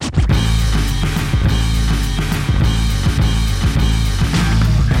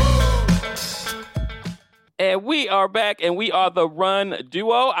And we are back, and we are the Run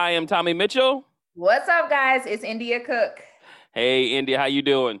Duo. I am Tommy Mitchell. What's up, guys? It's India Cook. Hey, India, how you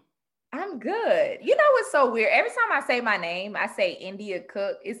doing? I'm good. You know what's so weird? Every time I say my name, I say India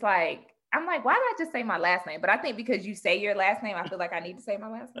Cook. It's like, I'm like, why did I just say my last name? But I think because you say your last name, I feel like I need to say my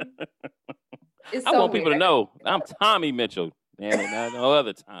last name. It's I so want people weird. to know I'm Tommy Mitchell. Damn it, not no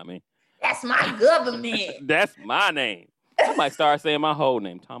other Tommy. That's my government. That's my name. I might start saying my whole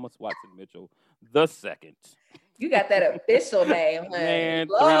name, Thomas Watson Mitchell the second. You got that official name, honey. Man,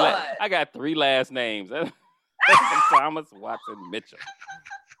 Lord. I got three last names. Thomas Watson Mitchell.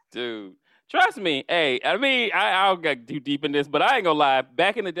 Dude, trust me. Hey, I mean, I'll get too deep in this, but I ain't gonna lie.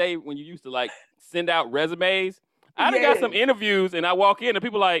 Back in the day when you used to like send out resumes, I done got some interviews and I walk in and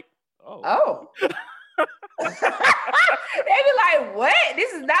people like, oh. They be like, what?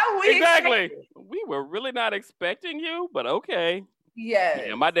 This is not what we expected. We were really not expecting you, but okay. Yes.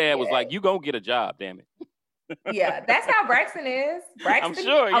 Yeah, my dad was like, you gonna get a job, damn it. Yeah, that's how Braxton is. I'm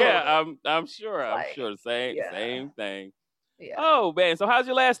sure, yeah. I'm sure. I'm like, sure. Same thing. Yeah. Oh, man. So how's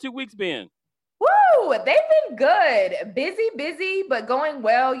your last 2 weeks been? Woo! They've been good. Busy, but going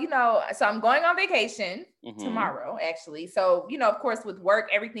well. You know, so I'm going on vacation tomorrow, actually. So, you know, of course, with work,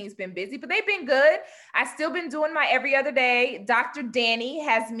 everything's been busy, but they've been good. I've still been doing my every other day. Dr. Danny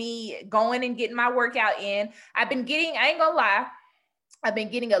has me going and getting my workout in. I ain't gonna lie, I've been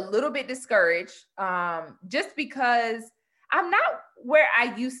getting a little bit discouraged just because I'm not where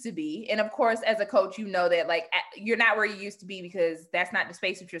I used to be. And of course, as a coach, you know that like you're not where you used to be because that's not the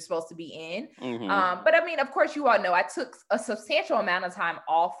space that you're supposed to be in. But I mean, of course, you all know I took a substantial amount of time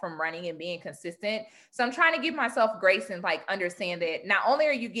off from running and being consistent. So I'm trying to give myself grace and like understand that not only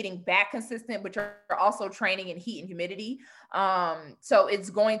are you getting back consistent, but you're also training in heat and humidity. So it's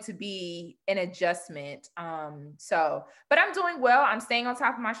going to be an adjustment. But I'm doing well. I'm staying on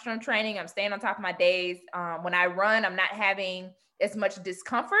top of my strength training. I'm staying on top of my days. When I run, I'm not having as much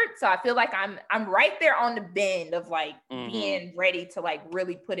discomfort. So I feel like I'm right there on the bend of like being ready to like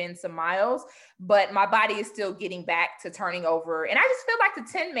really put in some miles, but my body is still getting back to turning over. And I just feel like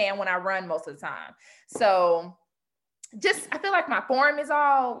the 10 man when I run most of the time. So I feel like my form is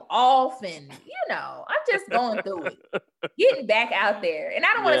all off and, you know, I'm just going through it, getting back out there. And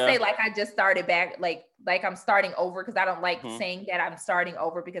I don't want to say like I just started back, like I'm starting over, because I don't like saying that I'm starting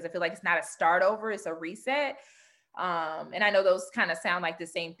over because I feel like it's not a start over, it's a reset. And I know those kind of sound like the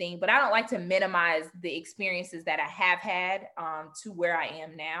same thing, but I don't like to minimize the experiences that I have had to where I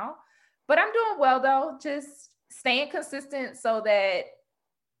am now. But I'm doing well though, just staying consistent so that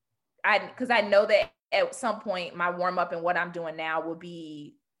because I know that at some point my warm up and what I'm doing now will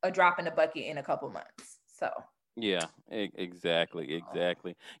be a drop in the bucket in a couple months. So yeah, exactly.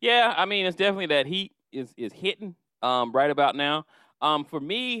 Yeah, I mean it's definitely that heat is hitting right about now. For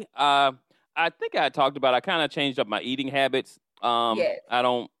me, I think I talked about I kind of changed up my eating habits. yes.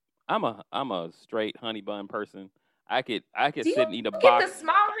 I'm a straight honey bun person. I could Do sit and eat a get box. the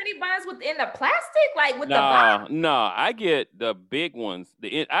small honey buns within the plastic, like with the box? No, I get the big ones.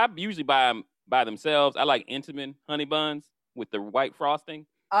 I usually buy them by themselves. I like Intamin honey buns with the white frosting.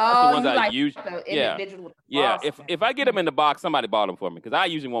 That's the ones You I like usually. the Yeah, individual with the yeah. frosting. If I get them in the box, somebody bought them for me because I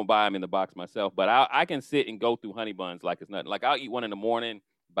usually won't buy them in the box myself. But I can sit and go through honey buns like it's nothing. Like I'll eat one in the morning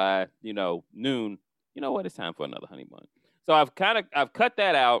by noon. You know what? It's time for another honey bun. So I've cut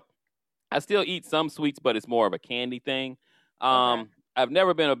that out. I still eat some sweets, but it's more of a candy thing. I've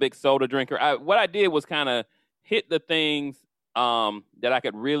never been a big soda drinker. What I did was kind of hit the things that I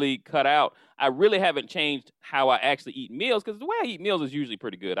could really cut out. I really haven't changed how I actually eat meals because the way I eat meals is usually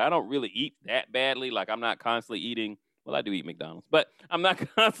pretty good. I don't really eat that badly. Like I'm not constantly eating. Well, I do eat McDonald's, but I'm not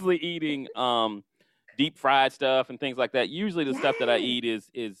constantly eating deep fried stuff and things like that. Usually the stuff that I eat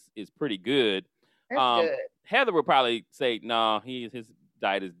is pretty good. That's good. Heather would probably say, no, his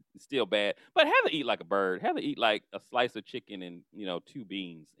diet is still bad. But Heather eat like a bird. Heather eat like a slice of chicken and 2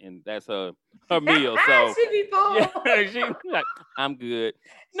 beans, and that's her meal. So she be full. Yeah, she like, I'm good.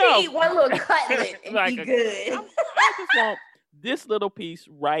 She eat one little cutlet and like be good. I just want this little piece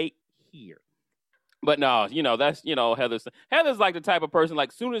right here. But no, that's Heather's like the type of person,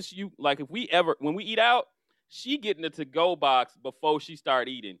 like soon as when we eat out, she get in the to-go box before she start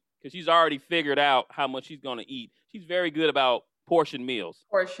eating because she's already figured out how much she's gonna eat. She's very good about portion meals.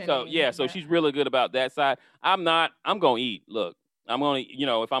 So she's really good about that side. I'm not. I'm gonna eat. Look, I'm gonna,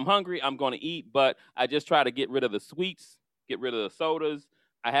 if I'm hungry, I'm gonna eat. But I just try to get rid of the sweets, get rid of the sodas.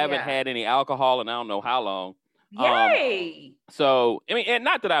 I haven't had any alcohol in I don't know how long. Yay! So I mean, and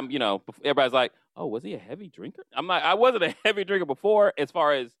not that I'm, everybody's like, oh, was he a heavy drinker? I'm not. I wasn't a heavy drinker before, as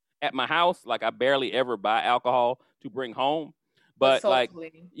far as at my house. Like I barely ever buy alcohol to bring home. But But like,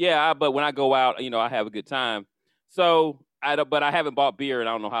 soulfully. yeah, but when I go out, I have a good time. So but I haven't bought beer in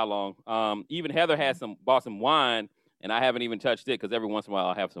I don't know how long. Even Heather bought some wine, and I haven't even touched it because every once in a while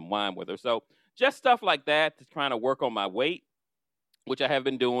I'll have some wine with her. So just stuff like that, to trying to work on my weight, which I have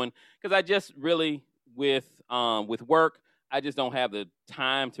been doing because I just really with work, I just don't have the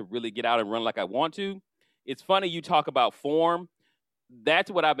time to really get out and run like I want to. It's funny you talk about form. That's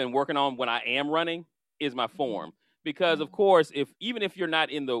what I've been working on when I am running is my form. Because of course, even if you're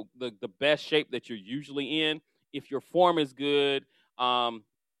not in the best shape that you're usually in, if your form is good,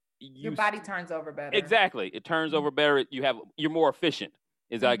 your body turns over better. Exactly. It turns over better. You're more efficient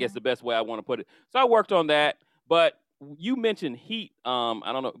is I guess the best way I want to put it. So I worked on that. But you mentioned heat. I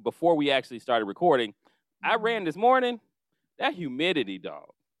don't know, before we actually started recording, I ran this morning. That humidity,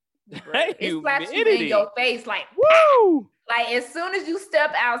 dog. Right. It slaps you in your face like, woo! Like as soon as you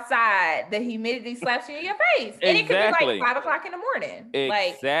step outside, the humidity slaps you in your face. And Exactly. it could be like 5:00 in the morning.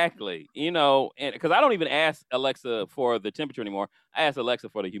 Exactly. And because I don't even ask Alexa for the temperature anymore. I ask Alexa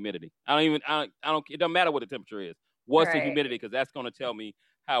for the humidity. I don't, it doesn't matter what the temperature is. What's the humidity? Because that's going to tell me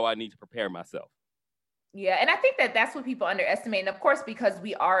how I need to prepare myself. Yeah, and I think that's what people underestimate. And of course, because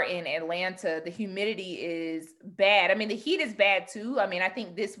we are in Atlanta, the humidity is bad. I mean, the heat is bad too. I mean, I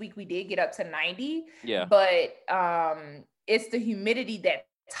think this week we did get up to 90. Yeah. But it's the humidity that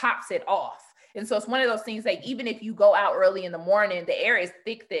tops it off. And so it's one of those things like even if you go out early in the morning, the air is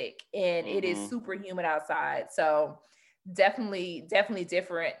thick, and it is super humid outside. So definitely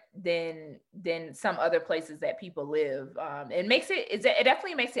different than some other places that people live. It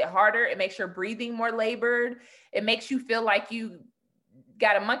definitely makes it harder. It makes your breathing more labored. It makes you feel like you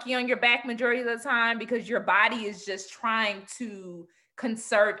got a monkey on your back majority of the time because your body is just trying to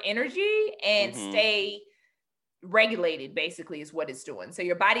conserve energy and stay regulated, basically is what it's doing. So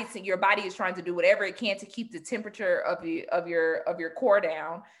your body is trying to do whatever it can to keep the temperature of your core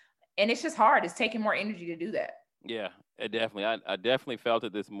down, and it's just hard. It's taking more energy to do that. Yeah, it definitely. I definitely felt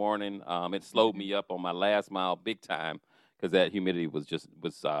it this morning. It slowed me up on my last mile big time because that humidity was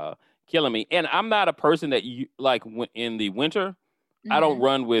killing me. And I'm not a person that in the winter. I don't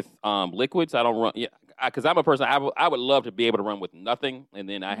run with liquids. I don't run because I'm a person. I would love to be able to run with nothing, and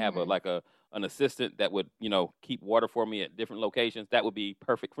then I have an assistant that would keep water for me at different locations. That would be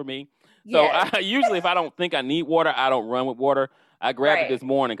perfect for me. So I usually, if I don't think I need water, I don't run with water. I grabbed it this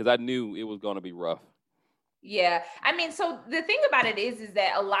morning because I knew it was going to be rough. Yeah. I mean, so the thing about it is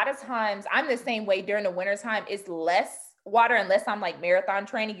that a lot of times I'm the same way during the wintertime. It's less water unless I'm like marathon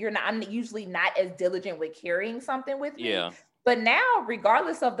training. I'm usually not as diligent with carrying something with me. Yeah. But now,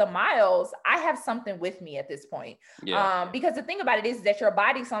 regardless of the miles, I have something with me at this point. Yeah. Because the thing about it is that your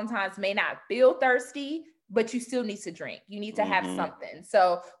body sometimes may not feel thirsty, but you still need to drink. You need to have something.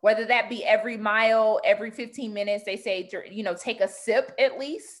 So whether that be every mile, every 15 minutes, they say, take a sip at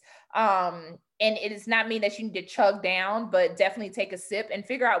least. And it does not mean that you need to chug down, but definitely take a sip and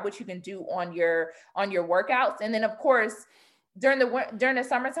figure out what you can do on your workouts. And then of course, during the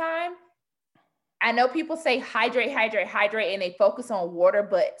summertime, I know people say hydrate, and they focus on water,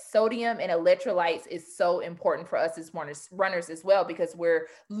 but sodium and electrolytes is so important for us as runners as well, because we're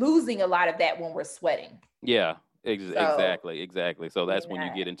losing a lot of that when we're sweating. Yeah, exactly. So that's when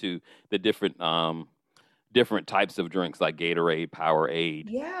you get into the different types of drinks like Gatorade, Powerade.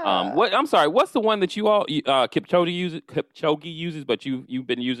 Yeah. What's the one that you all Kipchoge uses, but you've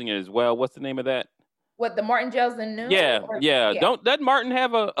been using it as well? What's the name of that? What, the Martin gels and Noon? Yeah. Doesn't Martin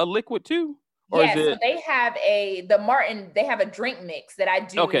have a liquid too? Or so they have they have a drink mix that I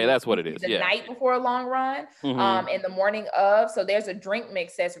do. Okay, that's what it is. The night before a long run, in the morning of. So there's a drink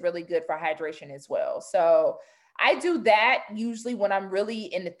mix that's really good for hydration as well. So I do that usually when I'm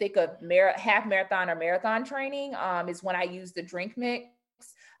really in the thick of half marathon or marathon training, is when I use the drink mix.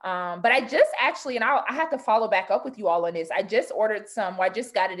 But I just actually, and I have to follow back up with you all on this. I just ordered I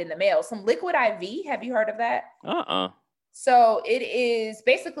just got it in the mail, some liquid IV. Have you heard of that? So it is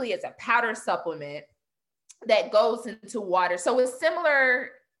basically, it's a powder supplement that goes into water. So it's similar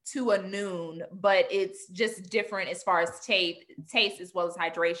to a Noon, but it's just different as far as taste as well as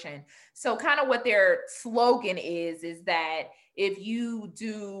hydration. So kind of what their slogan is that if you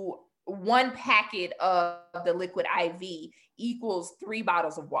do one packet of the liquid IV equals 3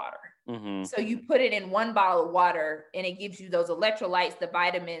 bottles of water. So you put it in 1 bottle of water and it gives you those electrolytes, the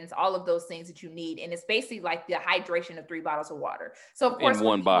vitamins, all of those things that you need. And it's basically like the hydration of 3 bottles of water. So of course, in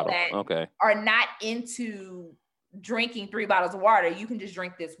one bottle, are not into drinking 3 bottles of water, you can just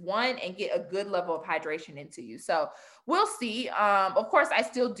drink this one and get a good level of hydration into you. So we'll see. Of course, I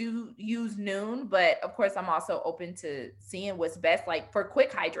still do use Noon, but of course, I'm also open to seeing what's best, like for quick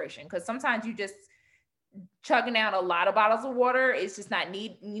hydration, because sometimes chugging down a lot of bottles of water. It's just not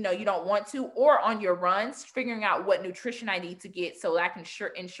you don't want to, or on your runs, figuring out what nutrition I need to get so I can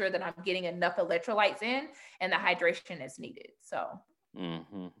ensure that I'm getting enough electrolytes in and the hydration is needed. So.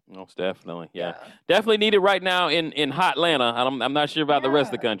 Most definitely. Yeah. Definitely needed right now in hot Atlanta. I'm not sure about the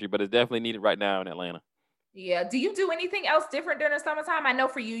rest of the country, but it's definitely needed right now in Atlanta. Yeah. Do you do anything else different during the summertime? I know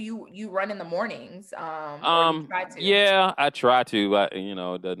for you run in the mornings. Or you try to. Yeah, I try to.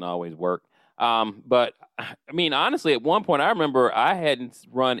 It doesn't always work. But I mean, honestly, at one point, I remember I hadn't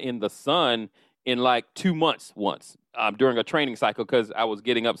run in the sun in like 2 months once during a training cycle because I was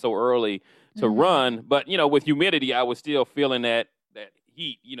getting up so early to run. But with humidity, I was still feeling that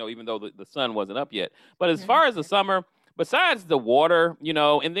heat. Even though the sun wasn't up yet. But as far as the summer, besides the water,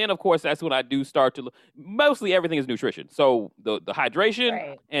 and then of course that's when I do start to look. Mostly everything is nutrition. So the hydration,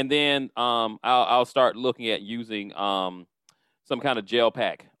 right. And then I'll start looking at using some kind of gel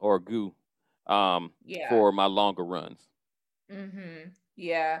pack or goo for my longer runs.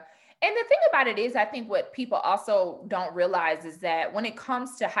 Yeah. And the thing about it is, I think what people also don't realize is that when it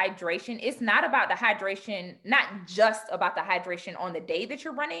comes to hydration, it's not about the hydration, not just about the hydration on the day that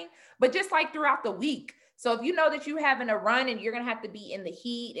you're running, but just like throughout the week. So if you know that you're having a run and you're going to have to be in the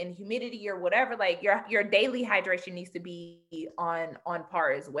heat and humidity or whatever, like your daily hydration needs to be on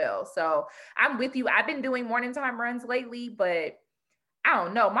par as well. So I'm with you. I've been doing morning time runs lately, but I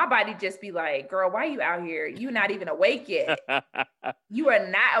don't know. My body just be like, girl, why are you out here? You're not even awake yet. You are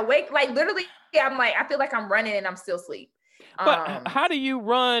not awake. Like literally, I'm like, I feel like I'm running and I'm still asleep. But how do you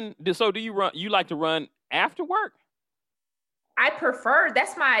run? So do you run? You like to run after work? I prefer,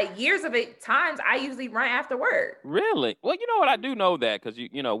 that's my years of it times I usually run after work. Really? Well, you know what? I do know that because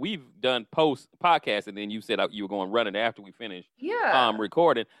we've done post podcast and then you said you were going running after we finished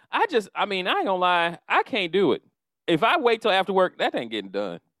recording. I ain't gonna lie, I can't do it. If I wait till after work, that ain't getting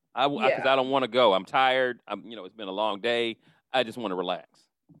done. Because I don't want to go. I'm tired. It's been a long day. I just want to relax.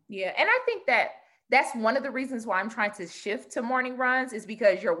 Yeah, and I think that's one of the reasons why I'm trying to shift to morning runs is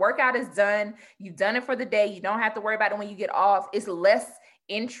because your workout is done. You've done it for the day. You don't have to worry about it when you get off. It's less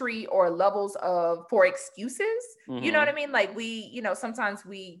entry or levels for excuses. You know what I mean? Like sometimes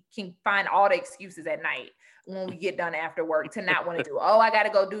we can find all the excuses at night when we get done after work to not want to do, I got to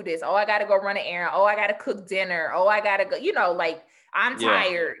go do this. I got to go run an errand. I got to cook dinner. I got to go, like I'm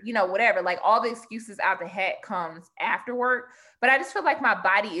tired, whatever, like all the excuses out the hat comes after work. But I just feel like my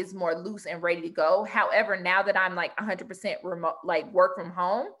body is more loose and ready to go. However, now that I'm like 100% remote, like work from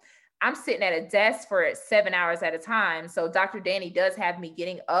home, I'm sitting at a desk for 7 hours at a time. So Dr. Danny does have me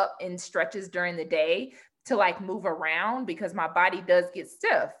getting up in stretches during the day to like move around because my body does get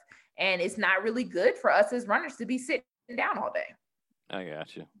stiff. And it's not really good for us as runners to be sitting down all day. I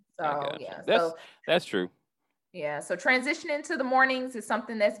got you. So, yeah. That's true. Yeah. So transitioning to the mornings is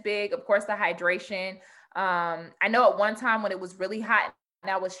something that's big. Of course, the hydration. I know at one time when it was really hot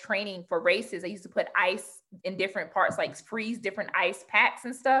and I was training for races, I used to put ice in different parts, like freeze different ice packs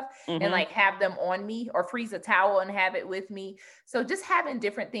and stuff and like have them on me, or freeze a towel and have it with me. So just having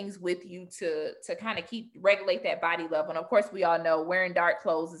different things with you to kind of regulate that body level. And of course, we all know wearing dark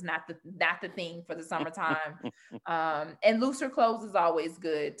clothes is not the thing for the summertime. And looser clothes is always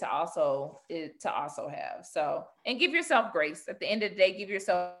good to also have. So, and give yourself grace. At the end of the day, give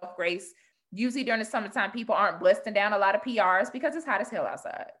yourself grace. Usually during the summertime, people aren't blasting down a lot of PRs because it's hot as hell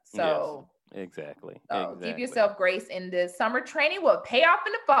outside. So yes, exactly. Give yourself grace, and the summer training will pay off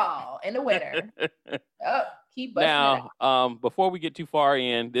in the fall, in the winter. Keep busting now, it out. Before we get too far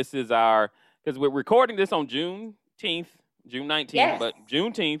in, this is because we're recording this on June 19th, yes. But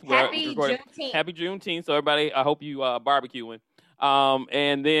Juneteenth. Happy Juneteenth. Happy Juneteenth. So everybody, I hope you barbecuing.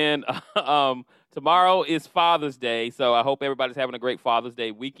 And then tomorrow is Father's Day. So I hope everybody's having a great Father's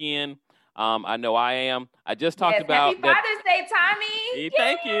Day weekend. I know I am. I just talked about Happy Father's Day, Tommy.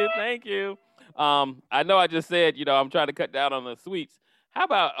 Thank you. I know I just said, I'm trying to cut down on the sweets. How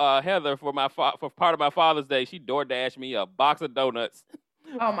about Heather for part of my Father's Day? She DoorDashed me a box of donuts.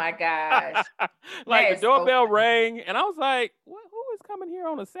 Oh my gosh! Like the doorbell rang, and I was like, "Who is coming here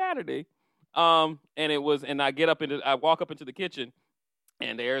on a Saturday?" And I walk up into the kitchen.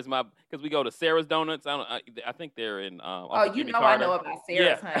 And there's because we go to Sarah's Donuts. I think they're in. I know about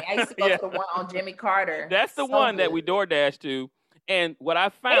Sarah's, honey. I used to go to the one on Jimmy Carter. That's the one that we DoorDash to. And what I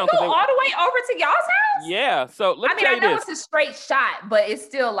found, they go all the way over to y'all's house. Yeah. So I know it's a straight shot, but it's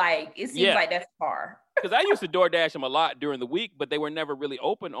still like it seems like that's far. Because I used to DoorDash them a lot during the week, but they were never really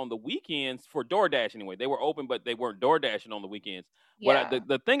open on the weekends for DoorDash anyway. They were open, but they weren't DoorDashing on the weekends. Yeah.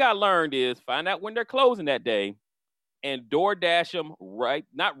 The thing I learned is find out when they're closing that day. and DoorDash them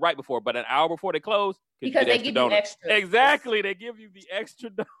not right before, but an hour before they close. Because they give you extra. Exactly. They give you the extra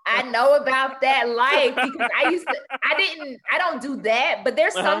donuts. I know about that life because I don't do that, but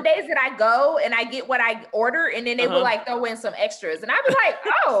there's some days that I go and I get what I order and then they will like throw in some extras. And I be like,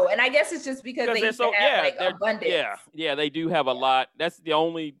 oh, and I guess it's just because they used to have like abundance. Yeah, they do have a lot. That's the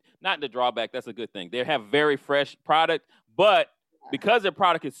only, not the drawback. That's a good thing. They have very fresh product, but because their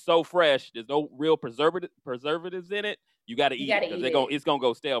product is so fresh, there's no real preservatives in it. You got to eat it because it's going to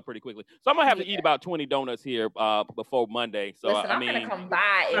go stale pretty quickly. So I'm going to have to eat about 20 donuts here before Monday. So listen, I'm going to come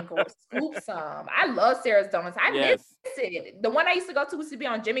by and go scoop some. I love Sarah's Donuts. I miss it. The one I used to go to used to be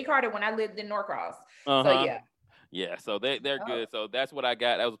on Jimmy Carter when I lived in Norcross. So yeah. Yeah, so they're good. So that's what I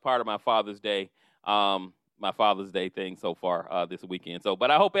got. That was part of my Father's Day. My Father's Day thing so far this weekend. So,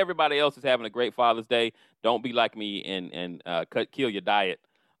 but I hope everybody else is having a great Father's Day. Don't be like me and kill your diet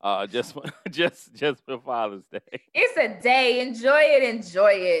just for Father's Day. It's a day. Enjoy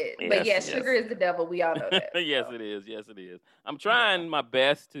it. Yes, but yes, sugar is the devil. We all know that. Yes, it is. I'm trying my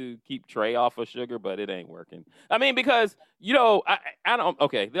best to keep Trey off of sugar, but it ain't working. I mean, because I don't.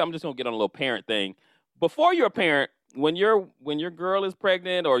 Okay, I'm just gonna get on a little parent thing. Before you're a parent, when your girl is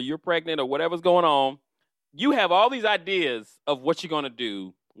pregnant or you're pregnant or whatever's going on, you have all these ideas of what you're going to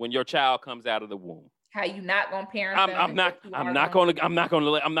do when your child comes out of the womb. How you not going to parent them? I'm not going to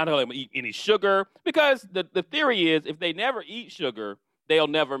let them eat any sugar because the theory is if they never eat sugar, they'll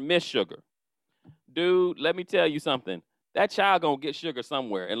never miss sugar. Dude, let me tell you something. That child going to get sugar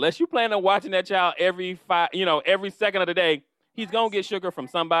somewhere. Unless you plan on watching that child every second of the day, he's going to get sugar from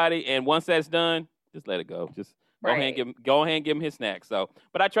somebody. And once that's done, just let it go. Just go ahead and give him his snacks. So,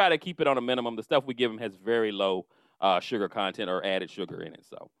 but I try to keep it on a minimum. The stuff we give him has very low sugar content or added sugar in it.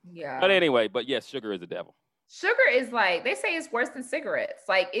 So, yeah. But anyway, yes, sugar is the devil. Sugar is like, they say it's worse than cigarettes.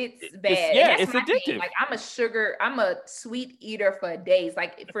 Like it's bad. It's addictive. Thing. Like I'm a sweet eater for days.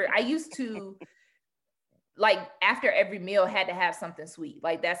 Like I used to, like after every meal had to have something sweet.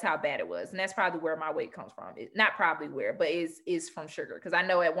 Like that's how bad it was. And that's probably where my weight comes from. Not probably where, but is from sugar. Because I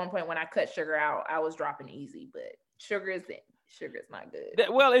know at one point when I cut sugar out, I was dropping easy, but sugar is not good.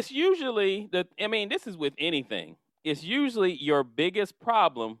 Well, it's usually this is with anything. It's usually your biggest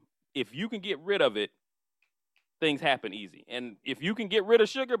problem. If you can get rid of it, things happen easy. And if you can get rid of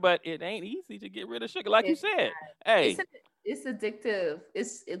sugar, but it ain't easy to get rid of sugar. Like you said, it's addictive.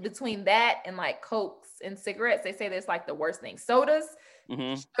 It's between that and like Cokes and cigarettes. They say that's like the worst thing. Sodas,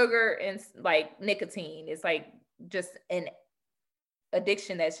 sugar, and like nicotine. It's like just an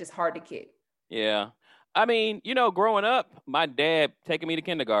addiction that's just hard to kick. Yeah. I mean, growing up, my dad taking me to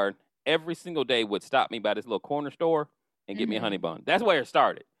kindergarten every single day would stop me by this little corner store and get me a honey bun. That's where it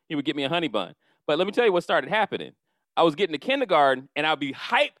started. He would get me a honey bun. But let me tell you what started happening. I was getting to kindergarten and I'd be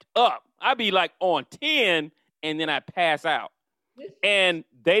hyped up. I'd be like on 10 and then I'd pass out. And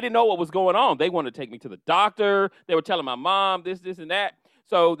they didn't know what was going on. They wanted to take me to the doctor. They were telling my mom this, and that.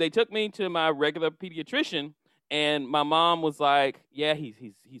 So they took me to my regular pediatrician and my mom was like, yeah,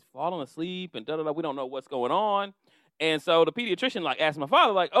 he's falling asleep and da-da-da. We don't know what's going on. And so the pediatrician asked my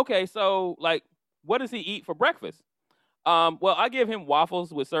father, okay, so what does he eat for breakfast? Well, I give him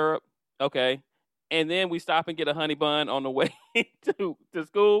waffles with syrup. Okay. And then we stop and get a honey bun on the way to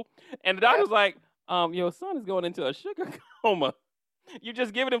school. And the doctor's like, your son is going into a sugar coma. You're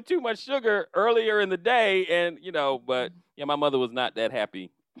just giving him too much sugar earlier in the day. And, but yeah, my mother was not that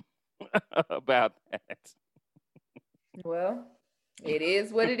happy about that. Well, it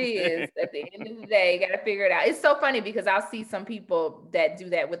is what it is. At the end of the day, you got to figure it out. It's so funny because I'll see some people that do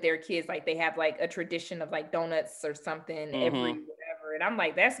that with their kids. Like they have like a tradition of like donuts or something every whatever. And I'm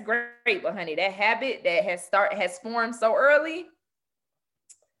like, that's great. But honey, that habit that has formed so early.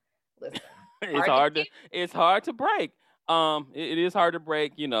 Listen, it's hard to break. It is hard to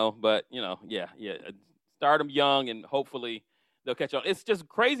break, but yeah. Start them young and hopefully they'll catch on. It's just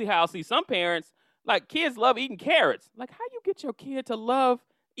crazy how I see some parents, like kids love eating carrots. Like how you get your kid to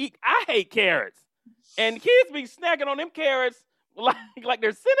eat? I hate carrots, and kids be snacking on them carrots like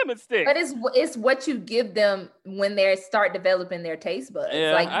they're cinnamon sticks. But it's what you give them when they start developing their taste buds.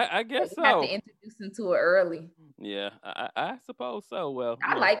 Yeah, I guess so. You have to introduce them to it early. Yeah, I suppose so. Well,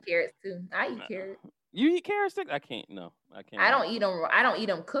 I like carrots too. I eat carrots. You eat carrot sticks? I can't. No, I can't. I don't eat them. I don't eat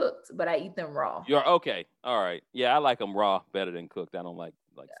them cooked, but I eat them raw. You're okay. All right. Yeah, I like them raw better than cooked. I don't like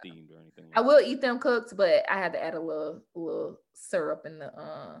steamed or anything. I will eat them cooked, but I have to add a little syrup in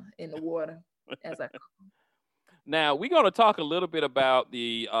the water as I cook. Now we're going to talk a little bit about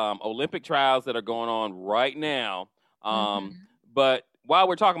the Olympic trials that are going on right now. But while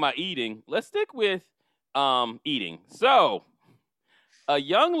we're talking about eating, let's stick with eating. So, a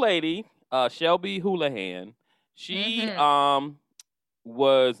young lady, Shelby Houlihan, She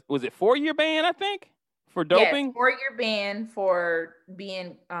was it 4-year ban, I think, for doping? Yes, 4-year ban for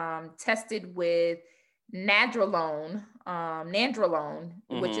being tested with nandrolone,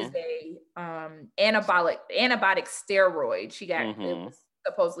 which is a antibiotic steroid. She got it was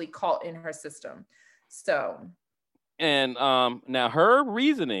supposedly caught in her system. So, and now her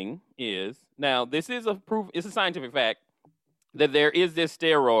reasoning is, now this is a proof, it's a scientific fact that there is this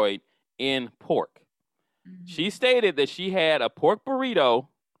steroid in pork. She stated that she had a pork burrito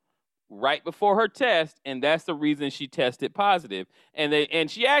right before her test, and that's the reason she tested positive. And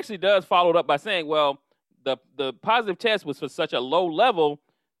she actually does follow it up by saying, well, the positive test was for such a low level,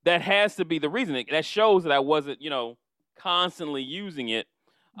 that has to be the reason. That shows that I wasn't, constantly using it.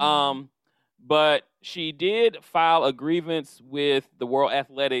 But she did file a grievance with the World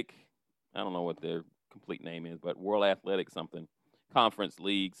Athletic, I don't know what their complete name is, but World Athletic something, Conference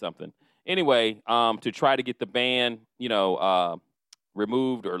League something. Anyway, to try to get the ban,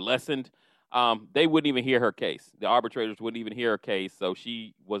 removed or lessened. They wouldn't even hear her case. The arbitrators wouldn't even hear her case, so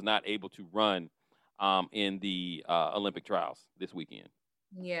she was not able to run in the Olympic trials this weekend.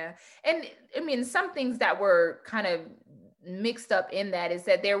 Yeah. And I mean, some things that were kind of mixed up in that is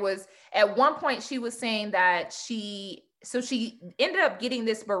that there was, at one point she was saying that she ended up getting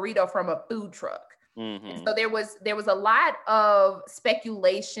this burrito from a food truck. And so there was a lot of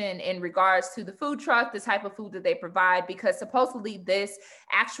speculation in regards to the food truck, the type of food that they provide, because supposedly this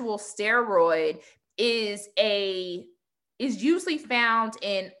actual steroid is usually found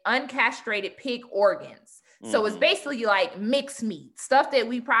in uncastrated pig organs. So it's basically like mixed meat, stuff that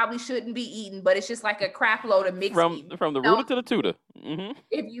we probably shouldn't be eating, but it's just like a crap load of mixed meat. From the rooter to the tutor.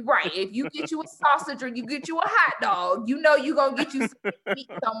 If you get you a sausage or you get you a hot dog, you're going to get you some meat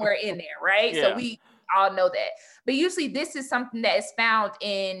somewhere in there, right? Yeah. So we all know that. But usually this is something that is found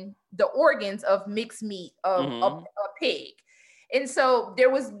in the organs of mixed meat of a pig. And so there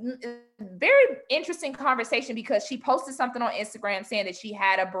was a very interesting conversation because she posted something on Instagram saying that she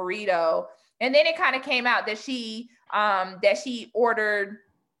had a burrito. And then it kind of came out that she ordered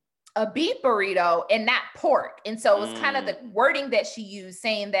a beef burrito and not pork. And so it was kind of the wording that she used,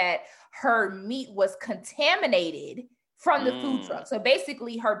 saying that her meat was contaminated from the food truck. So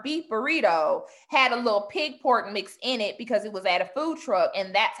basically her beef burrito had a little pig pork mix in it because it was at a food truck.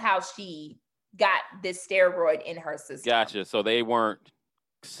 And that's how she got this steroid in her system. Gotcha. So they weren't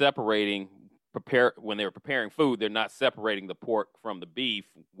separating, when they were preparing food, they're not separating the pork from the beef,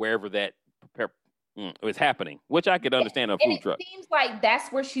 wherever that was happening, which I could understand on a food truck. It seems like that's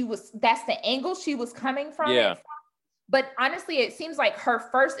the angle she was coming from. Yeah. But honestly, it seems like her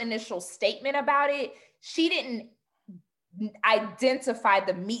first initial statement about it, she didn't identify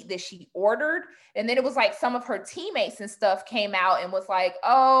the meat that she ordered. And then it was like some of her teammates and stuff came out and was like,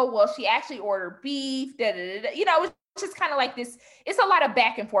 oh, well, she actually ordered beef. It's just kind of like this. It's a lot of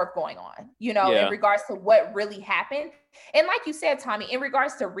back and forth going on, in regards to what really happened. And like you said, Tommy, in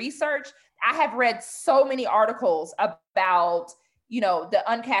regards to research, I have read so many articles about, the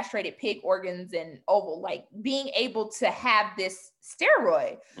uncastrated pig organs and oval, like being able to have this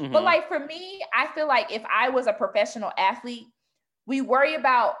steroid. But like for me, I feel like if I was a professional athlete, we worry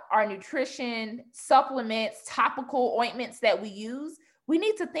about our nutrition, supplements, topical ointments that we use. We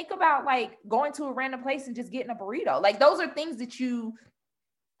need to think about like going to a random place and just getting a burrito. Like those are things that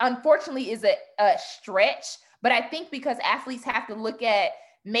unfortunately is a stretch. But I think because athletes have to look at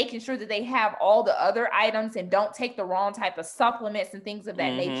making sure that they have all the other items and don't take the wrong type of supplements and things of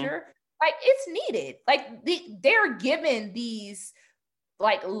that nature, like it's needed. Like they're given these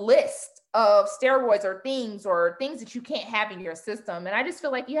like lists of steroids or things that you can't have in your system. And I just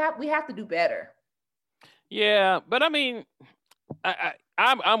feel like we have to do better. Yeah, but I mean,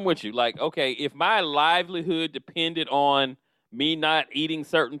 I'm with you. Like, okay, if my livelihood depended on me not eating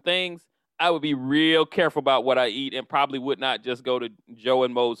certain things, I would be real careful about what I eat and probably would not just go to Joe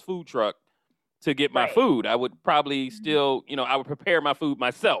and Mo's food truck to get my food. I would probably still, I would prepare my food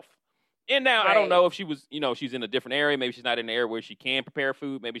myself. And now I don't know if she was, she's in a different area. Maybe she's not in an area where she can prepare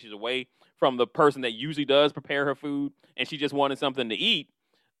food. Maybe she's away from the person that usually does prepare her food and she just wanted something to eat.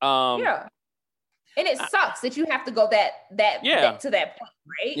 Yeah. And it sucks that you have to go that to that point,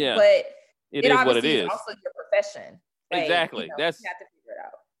 right? Yeah. But it is what it is. It's also your profession. Like, exactly. You have to figure it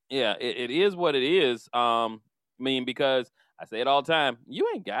out. Yeah, it is what it is. Because I say it all the time, you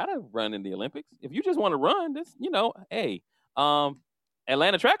ain't gotta run in the Olympics. If you just want to run, this, hey,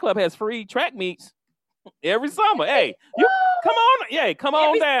 Atlanta Track Club has free track meets every summer. Hey, you come on, come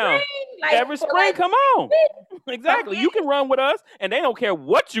on down. Every spring, come on. Exactly. You can run with us, and they don't care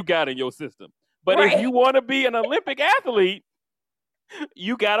what you got in your system. But if you want to be an Olympic athlete,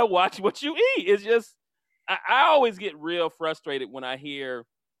 you gotta watch what you eat. It's just, I always get real frustrated when I hear,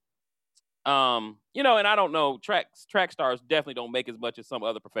 you know, and I don't know, track stars definitely don't make as much as some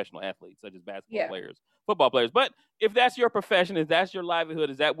other professional athletes, such as basketball players, football players. But if that's your profession, if that's your livelihood,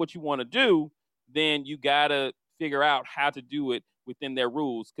 is that what you want to do, then you gotta figure out how to do it within their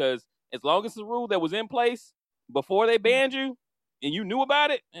rules. Because as long as the rule that was in place before they banned you and you knew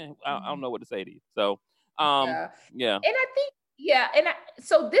about it, I don't know what to say to you. So, Yeah. yeah. And I think,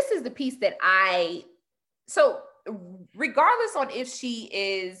 so this is the piece that so regardless on if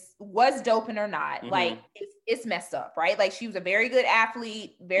she was doping or not, like it's messed up, right? Like she was a very good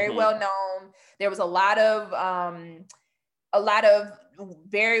athlete, very well known. There was a lot of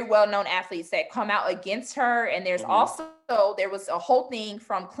very well-known athletes that come out against her. And there was a whole thing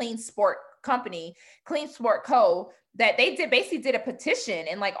from Clean Sport Co. that they basically did a petition,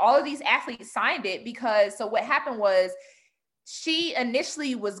 and like all of these athletes signed it because, so what happened was she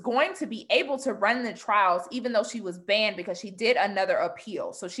initially was going to be able to run the trials, even though she was banned because she did another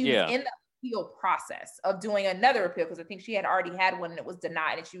appeal. So she was in the appeal process of doing another appeal because I think she had already had one and it was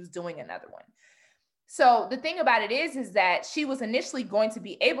denied and she was doing another one. So the thing about it is that she was initially going to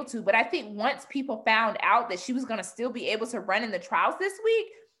be able to, but I think once people found out that she was going to still be able to run in the trials this week,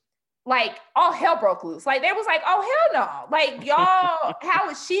 like all hell broke loose. Like they was like, oh, hell no. Like y'all, how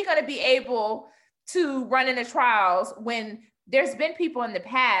is she going to be able to run in the trials when there's been people in the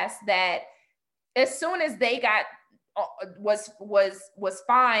past that as soon as they got was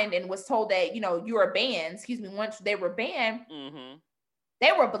fined and was told that, you know, you are banned, once they were banned,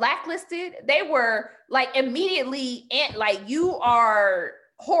 they were blacklisted. They were like immediately like, you are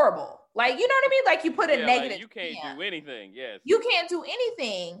horrible. Like, you know what I mean? Like you put a negative. Like you can't do anything. Yes. You can't do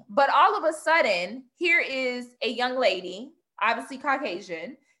anything. But all of a sudden, here is a young lady, obviously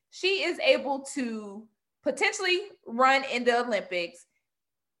Caucasian. She is able to potentially run in the Olympics.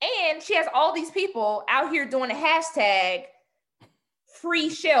 And she has all these people out here doing a hashtag free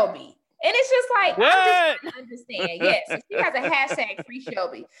Shelby. And it's just like, what? I'm just trying to understand. Yes, so she has a hashtag free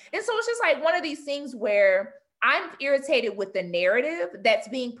Shelby. And so it's just like one of these things where I'm irritated with the narrative that's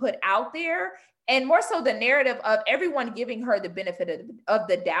being put out there, and more so the narrative of everyone giving her the benefit of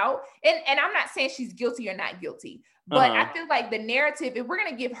the doubt. And I'm not saying she's guilty or not guilty, but I feel like the narrative, if we're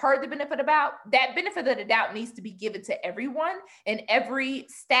going to give her the benefit of that benefit of the doubt needs to be given to everyone in every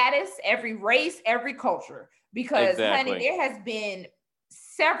status, every race, every culture. Because honey, there has been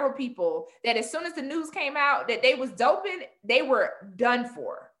several people that as soon as the news came out that they was doping, they were done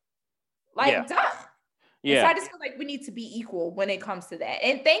for. Like done. Yeah. So I just feel like we need to be equal when it comes to that.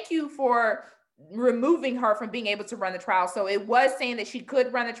 And thank you for removing her from being able to run the trials. So it was saying that she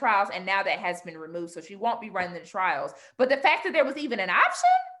could run the trials, and now that has been removed. So she won't be running the trials. But the fact that there was even an option,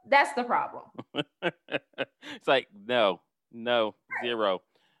 that's the problem. It's like, no, zero.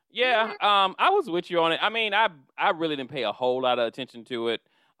 Yeah, I was with you on it. I mean, I really didn't pay a whole lot of attention to it,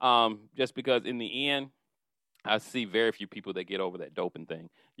 just because in the end, I see very few people that get over that doping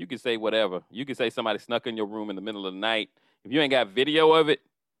thing. You can say whatever. You can say somebody snuck in your room in the middle of the night. If you ain't got video of it,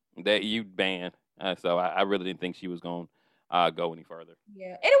 that you banned. So I really didn't think she was going to go any further. Yeah,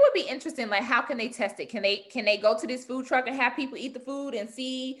 and it would be interesting. Like, how can they test it? Can they go to this food truck and have people eat the food and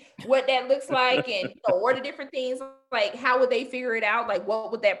see what that looks like, and order different things? Like, how would they figure it out? Like,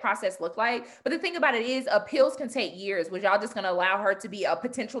 what would that process look like? But the thing about it is, appeals can take years. Was y'all just going to allow her to be a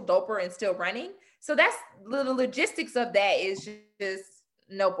potential doper and still running? So that's the logistics of that is just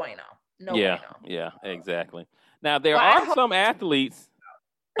no bueno. No bueno. Yeah, exactly. Now there are some athletes.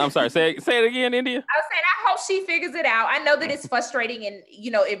 I'm sorry, say it again, India. I was saying, I hope she figures it out. I know that it's frustrating, and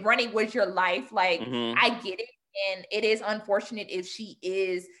if running was your life, like I get it, and it is unfortunate if she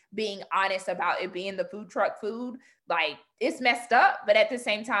is being honest about it being the food truck food. Like, it's messed up, but at the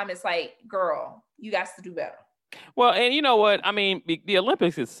same time, it's like, girl, you got to do better. Well, and you know what? I mean, the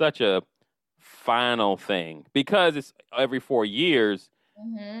Olympics is such a final thing because it's every 4 years.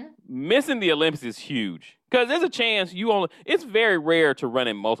 Missing the Olympics is huge because there's a chance it's very rare to run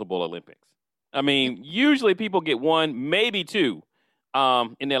in multiple Olympics. I mean, usually people get one, maybe two,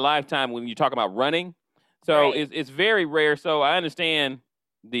 in their lifetime when you talk about running. So it's very rare. So I understand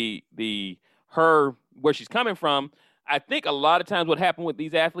where she's coming from. I think a lot of times what happened with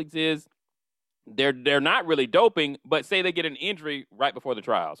these athletes is they're not really doping, but say they get an injury right before the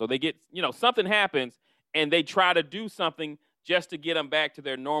trial. So they get, something happens and they try to do something just to get them back to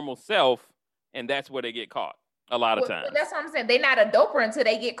their normal self, and that's where they get caught a lot of times. That's what I'm saying. They're not a doper until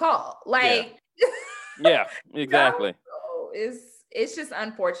they get caught. Like, yeah, exactly. It's just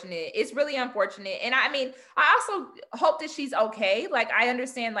unfortunate. It's really unfortunate. And I mean, I also hope that she's okay. Like, I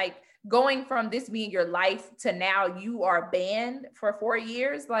understand, like, going from this being your life to now you are banned for 4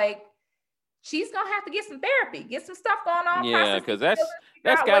 years. Like, she's gonna have to get some therapy, get some stuff going on, Yeah, process these because feelings, figure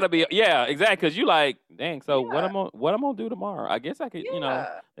that's out got what's to be exactly. Because you like, dang. So yeah, what I'm gonna do tomorrow? I guess I could,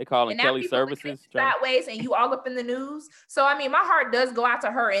 yeah. they calling And now Kelly people looking at Services you trying to. sideways, and you all up in the news. So I mean, my heart does go out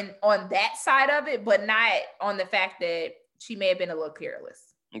to her and on that side of it, but not on the fact that she may have been a little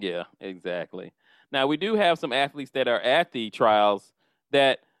careless. Yeah, exactly. Now we do have some athletes that are at the trials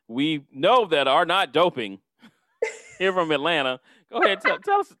that we know that are not doping here from Atlanta. Go ahead,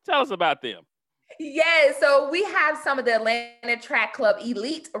 tell us about them. Yes, so we have some of the Atlanta Track Club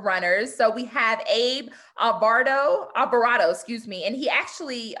elite runners. So we have Abe Alvarado, excuse me, and he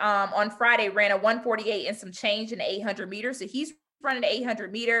actually on Friday ran a 148 and some change in the 800 meters. So he's running the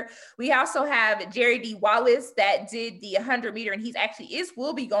 800 meter. We also have Jerry D. Wallace that did the 100 meter, and he's actually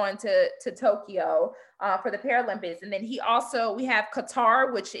will be going to Tokyo for the Paralympics. And then we have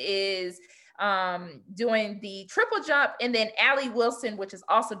Qatar, which is doing the triple jump, and then Allie Wilson, which is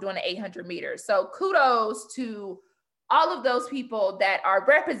also doing the 800 meters. So kudos to all of those people that are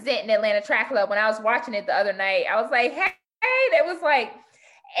representing Atlanta Track Club. When I was watching it the other night, I was like, hey, that was like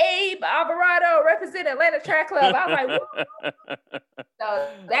Abe Alvarado represent Atlanta Track Club. I was like, woo. So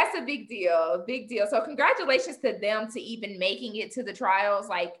that's a big deal, big deal. So congratulations to them to even making it to the trials.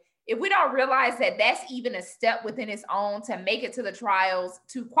 Like, if we don't realize that that's even a step within its own to make it to the trials,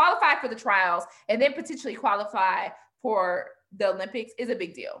 to qualify for the trials, and then potentially qualify for the Olympics is a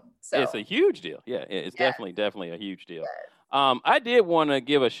big deal. So it's a huge deal. Yeah, it's yes, definitely a huge deal. yes. I did want to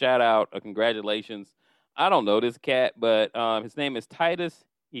give a shout out, a congratulations. I don't know this cat, but his name is Titus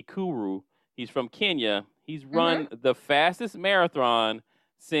Ikuru. He's from Kenya. He's run the fastest marathon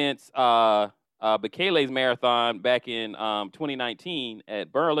since Bekele's marathon back in 2019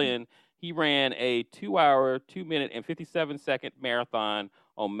 at Berlin. He ran a 2-hour, 2-minute, and 57-second marathon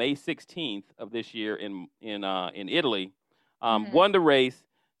on May 16th of this year in Italy. Won the race.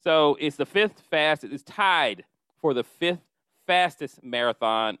 So it's the fifth fastest. It's tied for the fifth fastest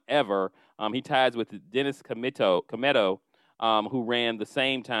marathon ever. He ties with Dennis Cometto, who ran the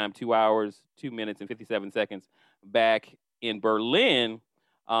same time, 2 hours, 2 minutes, and 57 seconds back in Berlin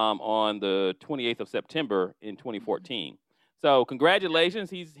on the 28th of September in 2014. So congratulations.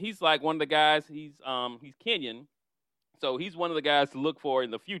 He's like one of the guys. He's Kenyan, so he's one of the guys to look for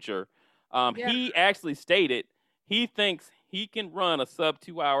in the future. He actually stated he thinks he can run a sub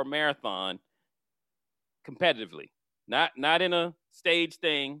 2-hour marathon competitively, not in a stage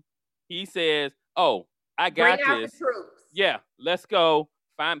thing. He says, "Oh, I got Bring out this. the troops." Yeah, let's go."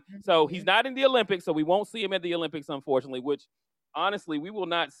 Fine. So he's not in the Olympics, so we won't see him at the Olympics, unfortunately. Which, honestly, we will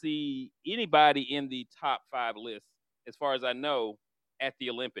not see anybody in the top 5 list, as far as I know, at the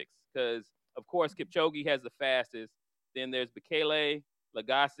Olympics. Because of course, Kipchoge has the fastest. Then there's Bekele,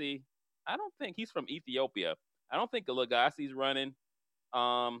 Lagasi. I don't think he's from Ethiopia. I don't think Lagassi's running.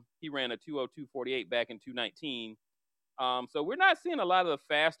 He ran a 2:02:48 back in 2019. So we're not seeing a lot of the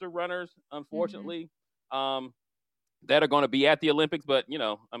faster runners, unfortunately, that are going to be at the Olympics. But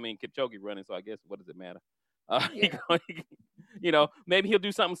I mean, Kipchoge running, so I guess what does it matter? Maybe he'll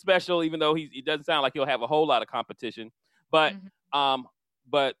do something special, even though he doesn't sound like he'll have a whole lot of competition. But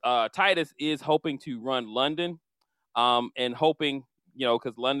Titus is hoping to run London, and hoping,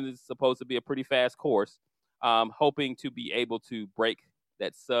 because London is supposed to be a pretty fast course, hoping to be able to break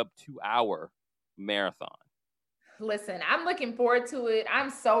that sub 2-hour marathon. Listen, I'm looking forward to it.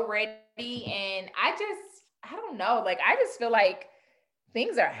 I'm so ready. And I don't know. Like, I just feel like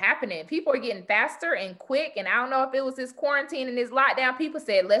things are happening. People are getting faster and quick. And I don't know if it was this quarantine and this lockdown. People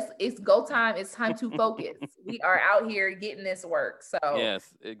said, it's go time. It's time to focus. We are out here getting this work. So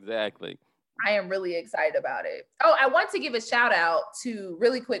yes, exactly. I am really excited about it. Oh, I want to give a shout out to,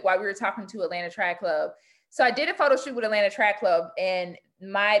 really quick, while we were talking to Atlanta Track Club. So I did a photo shoot with Atlanta Track Club, and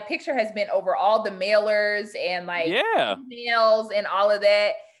my picture has been over all the mailers and like emails and all of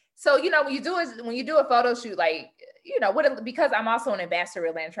that. So, when you do a photo shoot, like, because I'm also an ambassador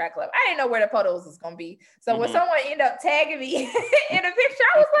of Atlanta Track Club, I didn't know where the photos was going to be. So when someone ended up tagging me in a picture,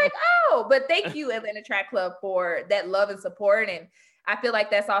 I was like, oh, but thank you, Atlanta Track Club, for that love and support. And I feel like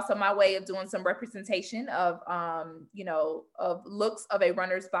that's also my way of doing some representation of, of looks of a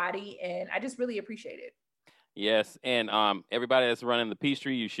runner's body. And I just really appreciate it. Yes, and everybody that's running the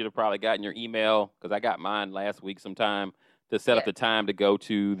Peachtree, you should have probably gotten your email, because I got mine last week sometime to set up the time to go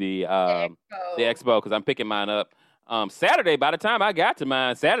to the expo, because I'm picking mine up Saturday. By the time I got to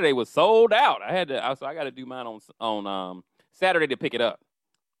mine, Saturday was sold out. So I got to do mine on Saturday to pick it up.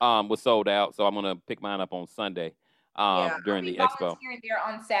 Was sold out, so I'm gonna pick mine up on Sunday during the expo. Volunteering there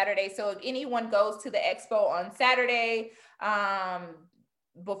on Saturday, so if anyone goes to the expo on Saturday,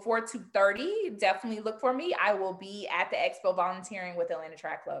 before 2:30, definitely look for me. I will be at the expo volunteering with Atlanta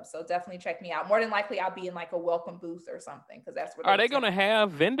Track Club. So definitely check me out. More than likely, I'll be in like a welcome booth or something because that's where Are they tend. going to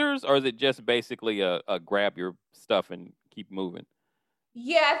have vendors, or is it just basically a grab your stuff and keep moving?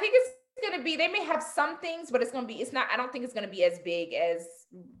 Yeah, I think it's gonna be. They may have some things, but it's gonna be. It's not. I don't think it's gonna be as big as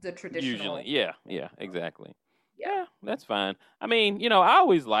the Usually, traditional. yeah, exactly. Yeah, Yeah, that's fine. I mean, I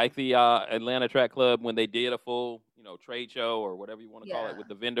always like the Atlanta Track Club when they did a full, trade show or whatever you want to call it yeah. with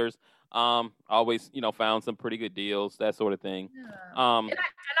the vendors. Always, found some pretty good deals, that sort of thing. Yeah. Um, And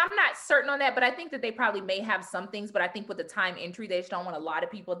I'm not certain on that, but I think that they probably may have some things, but I think with the time entry, they just don't want a lot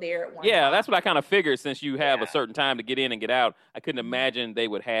of people there at one yeah, time. that's what I kind of figured. Since you have a Yeah. certain time to get in and get out, I couldn't Mhm. imagine they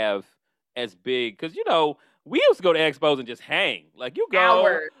would have as big because we used to go to expos and just hang. Like you go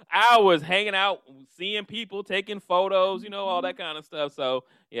Hours. hours hanging out, seeing people, taking photos, all Mhm. that kind of stuff. So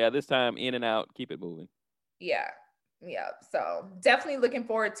yeah, this time in and out, keep it moving. Yeah. Yeah. So definitely looking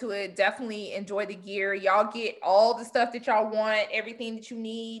forward to it. Definitely enjoy the gear. Y'all get all the stuff that y'all want, everything that you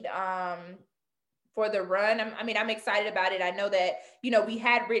need. For the run. I'm excited about it. I know that, we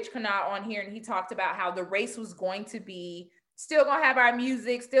had Rich Kanat on here and he talked about how the race was going to be still going to have our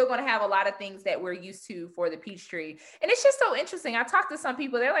music, still going to have a lot of things that we're used to for the Peachtree. And it's just so interesting. I talked to some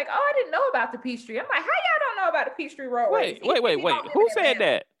people, they're like, oh, I didn't know about the Peachtree. I'm like, how y'all don't know about the Peachtree Road Race? Wait, Even wait, if wait, you wait. don't live Who in said Atlanta.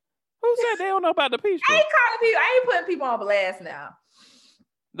 that? Who said they don't know about the peach I tree? ain't calling people, I ain't putting people on blast now.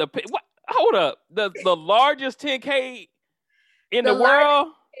 What? Hold up. The largest 10K in The the largest world,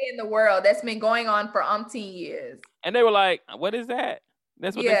 in the world that's been going on for umpteen years. and they were like, "What is that?"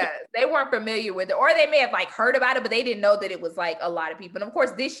 That's what they Yeah, said. they weren't familiar with it, or they may have like heard about it, but they didn't know that it was like a lot of people. And of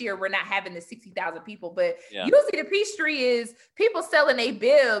course, this year we're not having the 60,000 people, but Yeah, usually the Peachtree is people selling their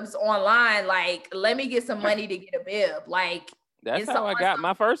bibs online. Like, let me get some money to get a bib. Like, that's in some how I got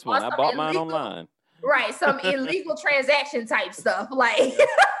my first on one. I bought some mine illegal, online. right? Some illegal transaction type stuff. Like, Yeah.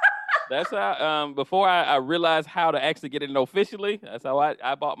 That's how. Before I realized how to actually get it officially, that's how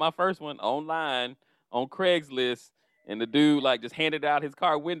I bought my first one online on Craigslist. And the dude like just handed out his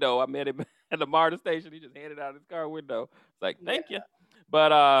car window. I met him at the MARTA station. He just handed out his car window. It's like, yeah. thank you.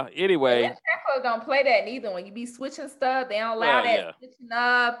 But Atlanta anyway, Track Club don't play that neither. When you be switching stuff, they don't allow well, that yeah. switching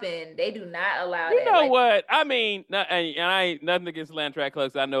up, and they do not allow You that. know Like, what? I mean, and I ain't nothing against land track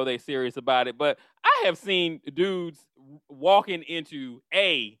clubs. I know they serious about it, but I have seen dudes walking into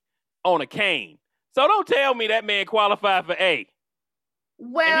A on a cane. So don't tell me that man qualified for A, and he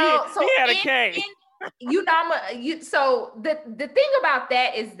well, so he had a cane. in so the thing about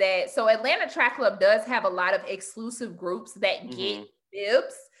that is that so Atlanta Track Club does have a lot of exclusive groups that get Mm-hmm.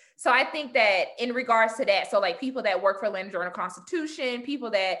 bibs. So I think that in regards to that, so like people that work for Atlanta Journal Constitution, people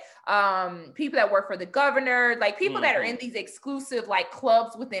that work for the governor, like people that are Mm-hmm. in these exclusive like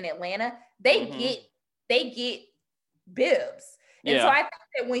clubs within Atlanta, they Mm-hmm. get they get bibs. And so Yeah. I think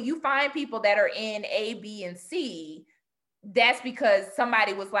that when you find people that are in A, B, and C, that's because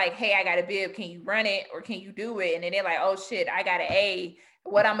somebody was like, hey, I got a bib. Can you run it or can you do it? And then they're like, oh shit, I got an A.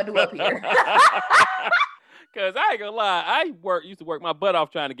 What I'm gonna do up here? Cause I ain't gonna lie, used to work my butt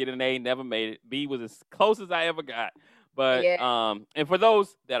off trying to get an A, never made it. B was as close as I ever got. But Yeah. and for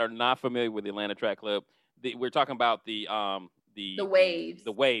those that are not familiar with the Atlanta Track Club, we're talking about The waves.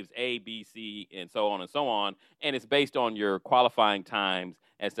 the waves A, B, C, and so on and so on, and it's based on your qualifying times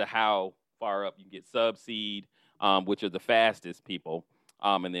as to how far up you get sub seed, which are the fastest people,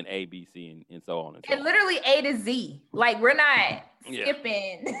 and then A, B, C, and so on and so And on. literally A to Z. Like we're not Yeah.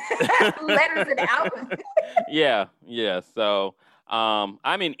 skipping letters in the alphabet. Yeah. So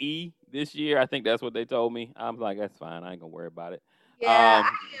I'm in E this year. I think that's what they told me. I'm like, that's fine. I ain't gonna worry about it. Yeah,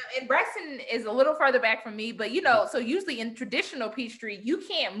 and Braxton is a little farther back from me, but so usually in traditional Peachtree, you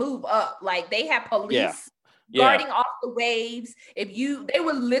can't move up. Like they have Yeah. police Yeah. guarding off the waves. They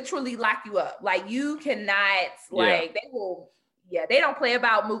will literally lock you up. Like you cannot, Yeah. like they will, yeah, they don't play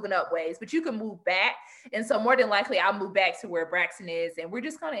about moving up waves, but you can move back. And so more than likely I'll move back to where Braxton is and we're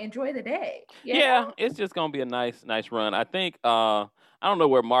just gonna enjoy the day. Yeah, it's just gonna be a nice run. I think I don't know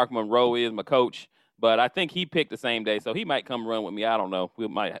where Mark Monroe is, my coach, but I think he picked the same day, so he might come run with me. I don't know.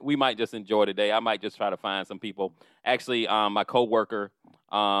 We might just enjoy the day. I might just try to find some people. Actually, my coworker,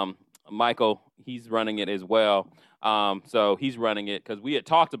 Michael, he's running it as well. So he's running it because we had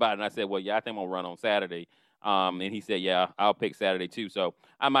talked about it, and I said, well, yeah, I think I'm gonna run on Saturday. And he said, yeah, I'll pick Saturday too. So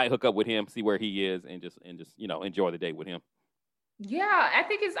I might hook up with him, see where he is, and just enjoy the day with him. Yeah, I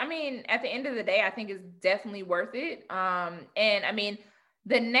think at the end of the day, I think it's definitely worth it. And I mean,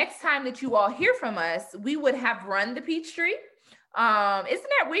 the next time that you all hear from us, we would have run the Peachtree. Isn't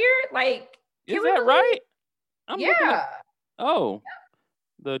that weird? Like, Is can we that believe? right? I'm looking at. Yeah. Oh,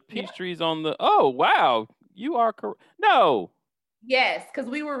 the Yeah. peach trees on the. Oh, wow. You are correct. No. Yes, because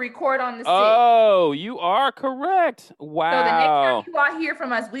we will record on the 6th. Oh, you are correct. So the next time Wow. you all hear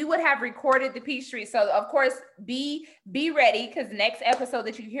from us, we would have recorded the Peachtree. So of course, be ready because next episode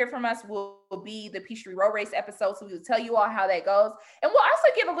that you hear from us will be the Peachtree Road Race episode. So we will tell you all how that goes, and we'll also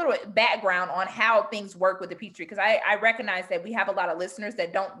give a little background on how things work with the Peachtree because I recognize that we have a lot of listeners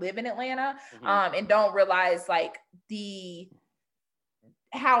that don't live in Atlanta, and don't realize like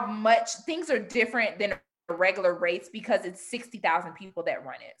how much things are different than regular race because it's 60,000 people that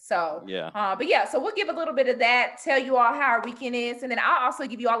run it. So but yeah, so we'll give a little bit of that, tell you all how our weekend is, and then I'll also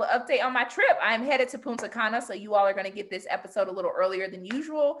give you all an update on my trip. I'm headed to Punta Cana, so you all are going to get this episode a little earlier than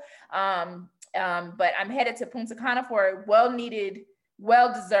usual. But I'm headed to Punta Cana for a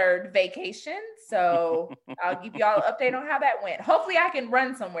well-deserved vacation. So I'll give you all an update on how that went. Hopefully I can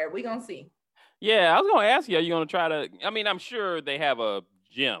run somewhere. We're going to see. Yeah, I was going to ask you, are you going to try to, I mean, I'm sure they have a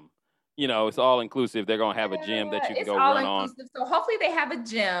gym. You know, it's all inclusive. They're going to have a gym that you can go run on. So hopefully they have a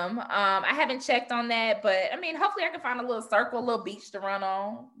gym. I haven't checked on that, but I mean, hopefully I can find a little circle, a little beach to run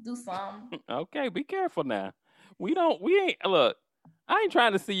on, do something. Okay, be careful now. Look, I ain't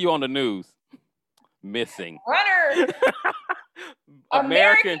trying to see you on the news. Missing. Runner.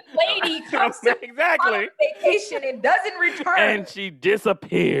 American lady comes to on vacation and doesn't return. And she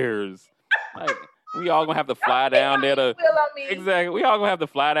disappears. Like, we all gonna have to fly down there to exactly. We all gonna have to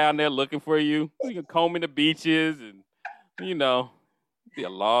fly down there looking for you. You can comb in the beaches, and that'd be a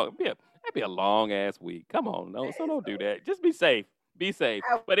long ass week. Come on, so don't do that. Just be safe. Be safe,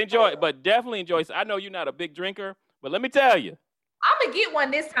 but enjoy. But definitely enjoy. I know you're not a big drinker, but let me tell you, I'm gonna get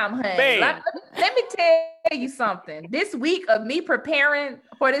one this time, honey. Let me tell you something. This week of me preparing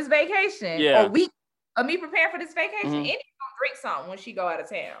for this vacation, or week of me preparing for this vacation, drink something when she go out of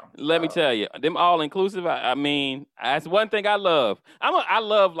town. Let me tell you, them all inclusive. I mean, that's one thing I love. I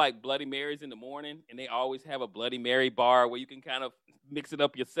love like Bloody Marys in the morning, and they always have a Bloody Mary bar where you can kind of mix it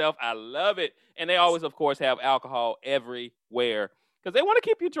up yourself. I love it, and they always, of course, have alcohol everywhere because they want to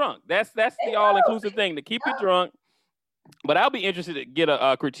keep you drunk. That's the all inclusive thing, to keep you drunk. But I'll be interested to get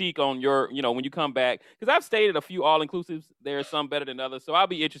a critique on your, when you come back, because I've stayed at a few all inclusives. There's some better than others, so I'll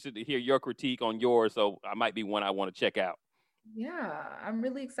be interested to hear your critique on yours. So I might be one I want to check out. Yeah, I'm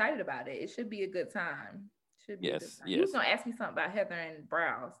really excited about it. It should be a good time. Yes. You was gonna ask me something about Heather and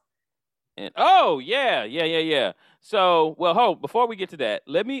brows. And yeah. So, before we get to that,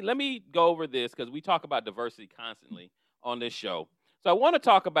 let me go over this because we talk about diversity constantly on this show. So I want to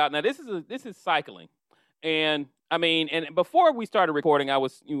talk about now. This is cycling, and I mean, and before we started recording,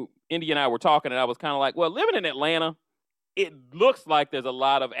 Indy and I were talking, and I was kind of like, well, living in Atlanta, it looks like there's a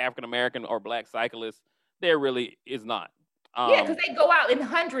lot of African American or Black cyclists. There really is not. Because they go out in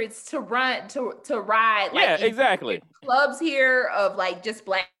hundreds to ride. Like, exactly. Clubs here of like just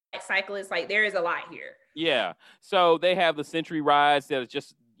Black cyclists. Like there is a lot here. Yeah. So they have the Century rides that is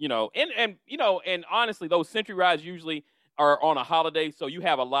just, and honestly, those Century rides usually are on a holiday. So you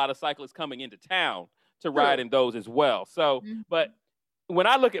have a lot of cyclists coming into town to ride in those as well. So, but when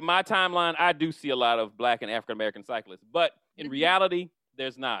I look at my timeline, I do see a lot of Black and African American cyclists, but in reality,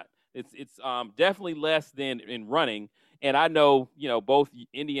 there's not. It's definitely less than in running. And I know, both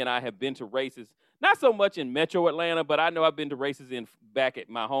Indy and I have been to races, not so much in Metro Atlanta, but I know I've been to races back at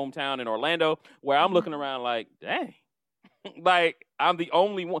my hometown in Orlando, where I'm looking around like, dang, like I'm the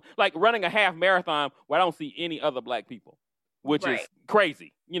only one, like running a half marathon where I don't see any other Black people, which is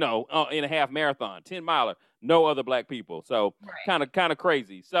crazy, in a half marathon, 10 miler, no other Black people. So kind of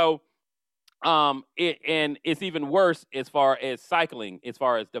crazy. So it's even worse as far as cycling, as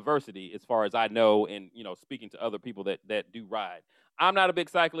far as diversity, as far as I know, and speaking to other people that do ride. I'm not a big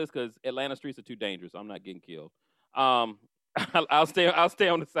cyclist because Atlanta streets are too dangerous. I'm not getting killed. I'll stay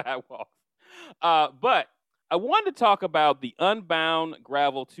on the sidewalk. But I wanted to talk about the Unbound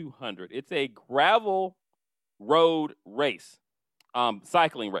Gravel 200. It's a gravel road race,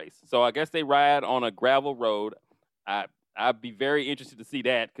 cycling race. So I guess they ride on a gravel road. I'd be very interested to see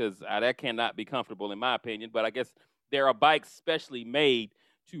that because that cannot be comfortable in my opinion. But I guess there are bikes specially made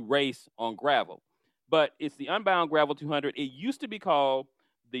to race on gravel. But it's the Unbound Gravel 200. It used to be called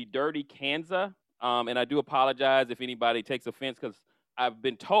the Dirty Kanza. And I do apologize if anybody takes offense because I've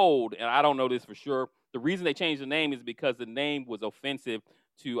been told, and I don't know this for sure, the reason they changed the name is because the name was offensive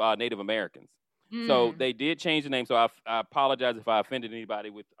to Native Americans. So they did change the name. So I apologize if I offended anybody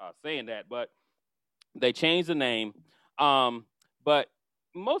with saying that. But they changed the name. But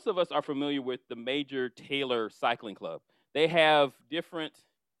most of us are familiar with the Major Taylor Cycling Club. They have different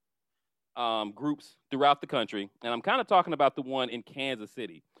groups throughout the country, and I'm kind of talking about the one in Kansas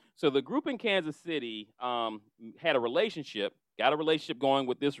City. So the group in Kansas City had got a relationship going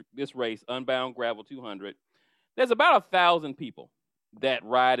with this race, Unbound Gravel 200. there's about 1,000 people that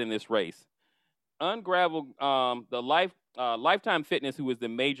ride in this race. Ungravel, Lifetime Fitness, who is the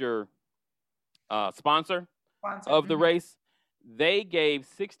major sponsor of the race, they gave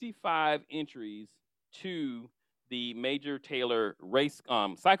 65 entries to the Major Taylor Race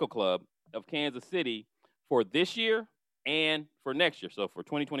Cycle Club of Kansas City for this year and for next year. So for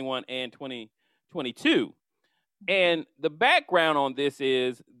 2021 and 2022. And the background on this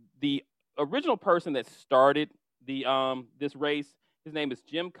is the original person that started the this race. His name is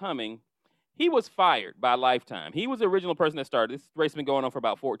Jim Cumming. He was fired by Lifetime. He was the original person that started. This race has been going on for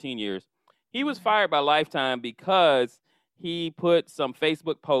about 14 years. He was fired by Lifetime because he put some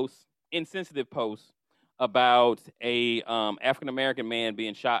Facebook posts, insensitive posts, about a African-American man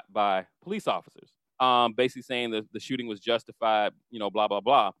being shot by police officers, basically saying that the shooting was justified, blah, blah,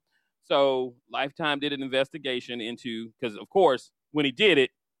 blah. So Lifetime did an investigation into, because, of course, when he did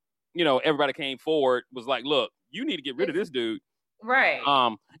it, everybody came forward, was like, look, you need to get rid of this dude. Right.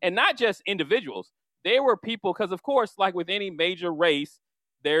 And not just individuals. There were people, because, of course, like with any major race,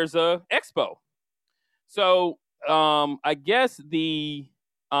 there's a expo. So I guess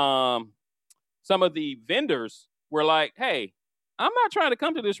some of the vendors were like, hey, I'm not trying to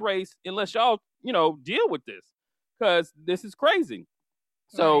come to this race unless y'all, deal with this, because this is crazy.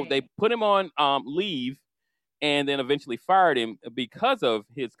 So they put him on leave and then eventually fired him because of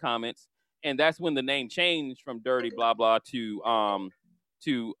his comments. And that's when the name changed from Dirty Blah Blah to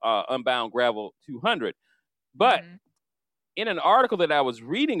Unbound Gravel 200. But in an article that I was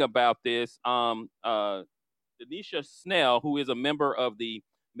reading about this, Denisha Snell, who is a member of the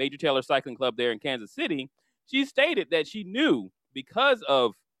Major Taylor Cycling Club there in Kansas City, she stated that she knew because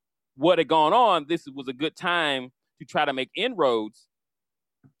of what had gone on, this was a good time to try to make inroads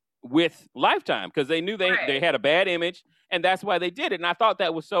with Lifetime, because they knew they had a bad image, and that's why they did it. And I thought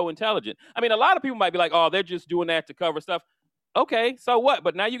that was so intelligent. I mean, a lot of people might be like, oh, they're just doing that to cover stuff. Okay, so what?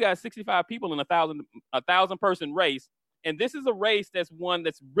 But now you got 65 people in a 1,000 person race, and this is a race that's one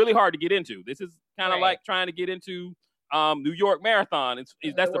that's really hard to get into. This is kind of like trying to get into New York Marathon.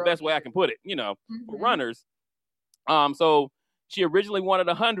 That's the best way I can put it, for runners. So she originally wanted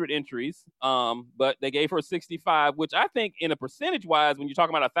 100 entries, but they gave her 65, which I think in a percentage wise, when you're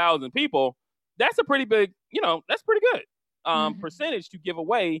talking about 1,000 people, that's a pretty big, that's pretty good percentage to give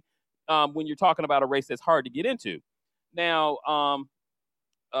away when you're talking about a race that's hard to get into. Now,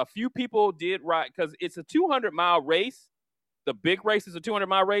 a few people did ride, because it's a 200-mile race. The big race is a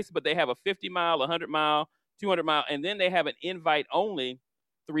 200-mile race, but they have a 50-mile, 100-mile, 200-mile, and then they have an invite-only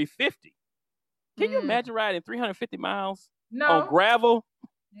 350. Can you imagine riding 350 miles on gravel?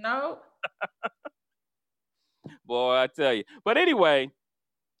 No. Boy, I tell you. But anyway,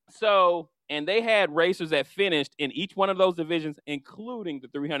 and they had racers that finished in each one of those divisions, including the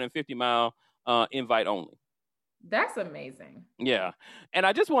 350-mile invite-only. That's amazing. Yeah. And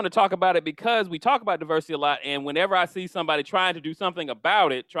I just want to talk about it because we talk about diversity a lot. And whenever I see somebody trying to do something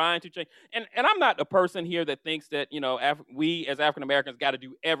about it, trying to change, and I'm not a person here that thinks that, we as African Americans got to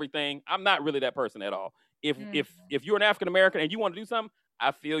do everything. I'm not really that person at all. If you're an African American and you want to do something,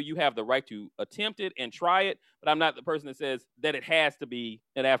 I feel you have the right to attempt it and try it. But I'm not the person that says that it has to be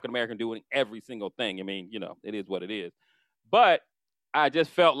an African American doing every single thing. I mean, it is what it is. But I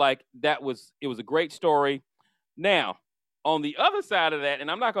just felt like it was a great story. Now, on the other side of that, and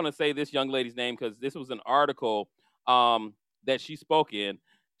I'm not going to say this young lady's name because this was an article that she spoke in.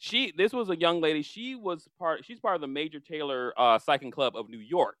 This was a young lady. She's part of the Major Taylor Cycling Club of New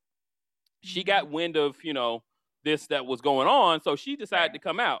York. She got wind of, this that was going on, so she decided to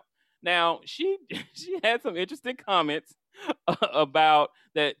come out. Now, she had some interesting comments about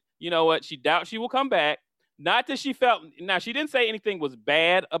that, she doubts she will come back. Not that she felt, now she didn't say anything was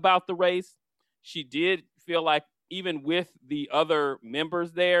bad about the race. She did feel like even with the other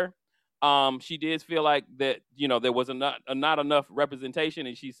members there, she did feel like that, there was not enough representation.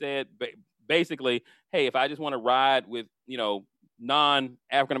 And she said basically, hey, if I just want to ride with,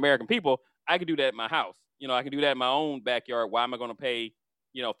 non-African American people, I can do that at my house. I can do that in my own backyard. Why am I going to pay,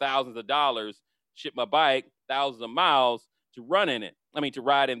 thousands of dollars, ship my bike, thousands of miles to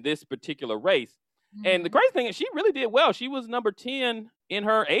ride in this particular race? Mm-hmm. And the crazy thing is she really did well. She was number 10 in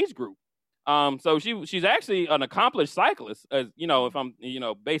her age group. So she's actually an accomplished cyclist, as if I'm,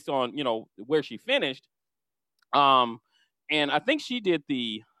 based on, where she finished. And I think she did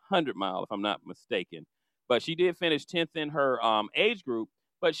the 100-mile, if I'm not mistaken, but she did finish 10th in her age group,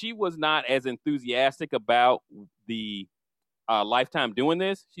 but she was not as enthusiastic about the Lifetime doing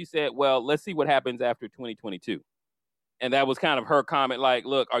this. She said, well, let's see what happens after 2022. And that was kind of her comment. Like,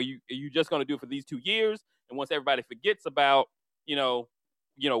 look, are you just going to do it for these 2 years? And once everybody forgets about,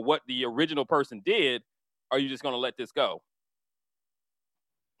 what the original person did, are you just going to let this go?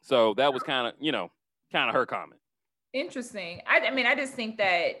 So that was kind of her comment. Interesting. I mean, I just think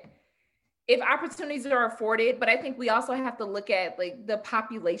that if opportunities are afforded, but I think we also have to look at like the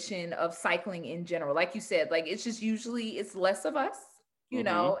population of cycling in general. Like you said, like it's just usually it's less of us, you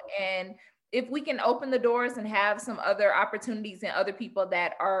know, and if we can open the doors and have some other opportunities and other people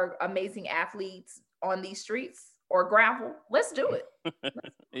that are amazing athletes on these streets or gravel, let's do it.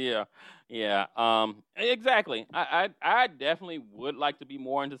 Yeah. Exactly. I definitely would like to be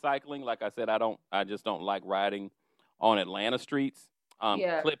more into cycling. Like I said, I just don't like riding on Atlanta streets.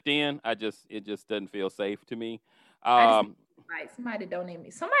 Clipped in. It just doesn't feel safe to me. Somebody donate me.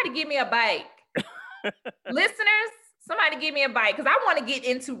 Somebody give me a bike. Listeners, somebody give me a bike because I want to get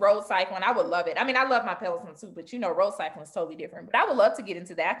into road cycling. I would love it. I mean, I love my Peloton too, but road cycling is totally different. But I would love to get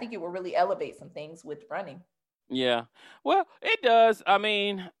into that. I think it will really elevate some things with running. Yeah, well, it does. I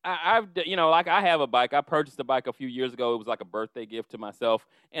mean, I've like I have a bike. I purchased a bike a few years ago. It was like a birthday gift to myself,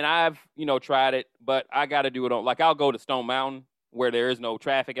 and I've tried it, but I got to do it on. Like I'll go to Stone Mountain where there is no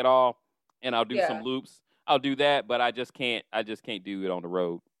traffic at all, and I'll do some loops. I'll do that, but I just can't do it on the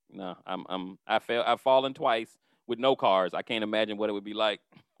road. No, I've fallen twice with no cars. I can't imagine what it would be like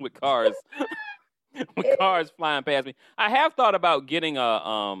with cars. With cars flying past me. I have thought about getting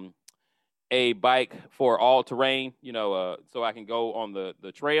a bike for all terrain, so I can go on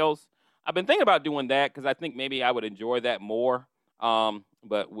the trails. I've been thinking about doing that because I think maybe I would enjoy that more.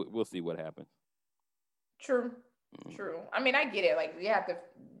 But we'll see what happens. True. I mean, I get it. Like you have to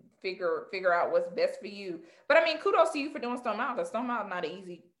figure out what's best for you. But I mean, kudos to you for doing Stone Mountain. Stone Mountain not an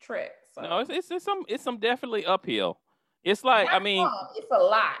easy trek. So. No, it's some definitely uphill. It's like it's a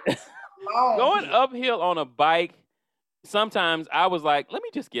lot. Going uphill on a bike. Sometimes I was like, let me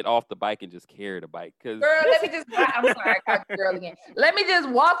just get off the bike and just carry the bike. I'm sorry, I called you girl again. Let me just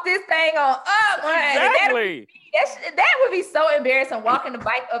walk this thing on up. Exactly. That would be so embarrassing walking the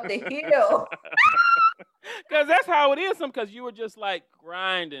bike up the hill. Because that's how it is. Because you were just like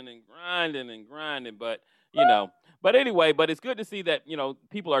grinding. But anyway, it's good to see that,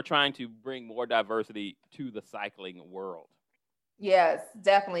 people are trying to bring more diversity to the cycling world. Yes,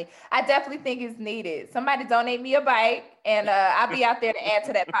 definitely. I definitely think it's needed. Somebody donate me a bike, and I'll be out there to add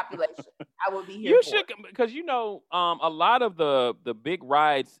to that population. I will be here. You should, because a lot of the big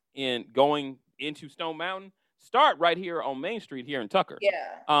rides in going into Stone Mountain start right here on Main Street here in Tucker.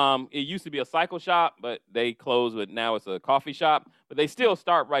 Yeah. It used to be a cycle shop, but they closed. But now it's a coffee shop. But they still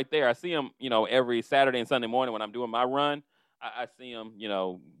start right there. I see them, every Saturday and Sunday morning when I'm doing my run. I see them,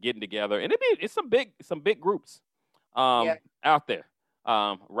 getting together, and it's some big groups. Out there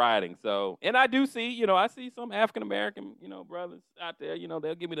riding. So, and I do see, I see some African American, brothers out there,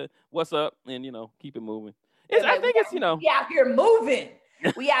 they'll give me the what's up and, keep it moving. I think it's, we out here moving.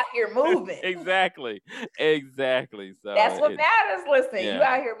 We out here moving. Exactly. So that's what matters. Listen, you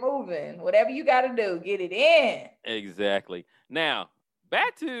out here moving. Whatever you got to do, get it in. Exactly. Now,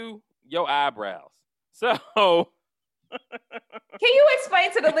 back to your eyebrows. So, can you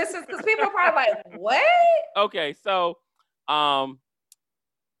explain to the listeners? Because people are probably like, what? Okay, so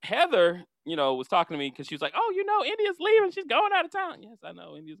Heather, was talking to me because she was like, oh, India's leaving. She's going out of town. Yes, I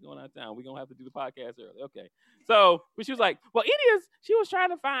know. India's going out of town. We're going to have to do the podcast early. Okay. So, but she was like, well, she was trying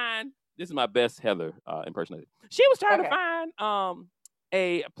to find, this is my best Heather impersonation. She was trying to find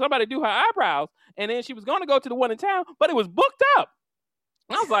somebody to do her eyebrows. And then she was going to go to the one in town, but it was booked up.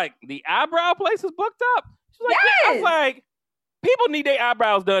 And I was like, the eyebrow place is booked up? She was like, yes. I was like, people need their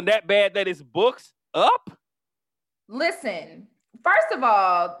eyebrows done that bad that it's booked up? Listen, first of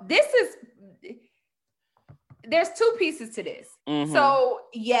all, there's two pieces to this. Mm-hmm. So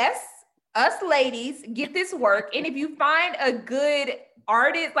yes, us ladies get this work. And if you find a good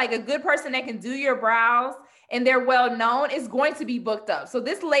artist, like a good person that can do your brows and they're well known, it's going to be booked up. So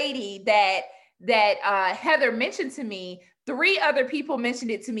this lady that Heather mentioned to me, 3 other people mentioned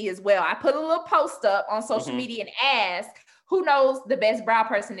it to me as well. I put a little post up on social media and asked, who knows the best brow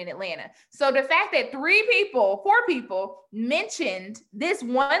person in Atlanta? So the fact that 4 people mentioned this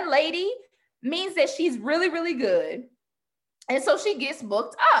one lady means that she's really, really good. And so she gets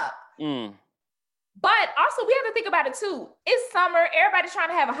booked up. Mm. But also we have to think about it too. It's summer. Everybody's trying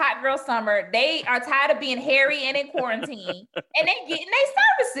to have a hot girl summer. They are tired of being hairy and in quarantine and they getting their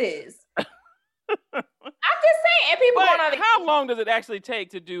services. I'm just saying. And people going on how long does it actually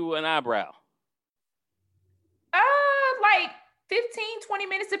take to do an eyebrow? Like 15, 20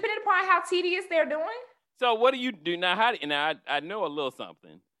 minutes, depending upon how tedious they're doing. So what do you do now? I know a little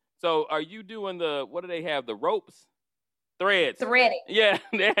something. So are you doing what do they have? The ropes? Threads. Threading. Yeah.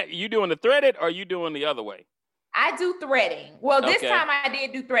 You doing the threaded or are you doing the other way? I do threading. Well, this Okay. time I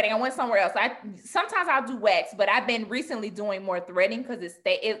did do threading. I went somewhere else. Sometimes I'll do wax, but I've been recently doing more threading because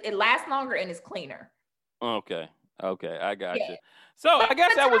it lasts longer and it's cleaner. Okay. Okay. I got Yeah. you. So I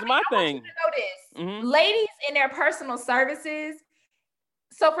guess that was my I want thing. you to know this. Ladies in their personal services.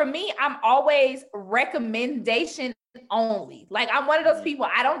 So for me, I'm always recommendation only. Like I'm one of those people.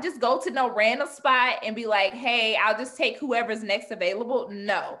 I don't just go to no random spot and be like, "Hey, I'll just take whoever's next available."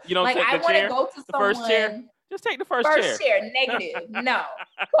 No, You don't like take I the want to chair, go to the first chair. someone. Just take the first chair. Negative. No.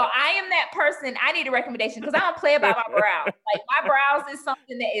 So I am that person. I need a recommendation because I don't play about my brows. Like my brows is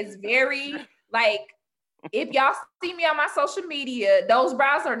something that is very like. If y'all see me on my social media, those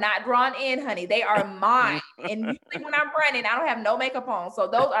brows are not drawn in, honey. They are mine. And usually when I'm running, I don't have no makeup on. So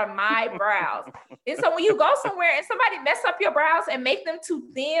those are my brows. And so when you go somewhere and somebody mess up your brows and make them too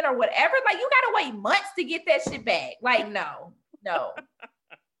thin or whatever, like you gotta wait months to get that shit back. Like, no. So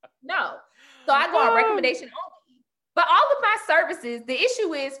I go on recommendation only. But all of my services, the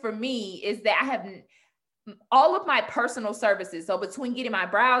issue is for me is that I have all of my personal services. So between getting my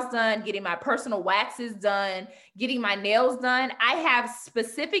brows done, getting my personal waxes done, getting my nails done, I have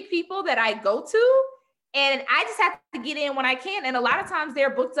specific people that I go to, and I just have to get in when I can. And a lot of times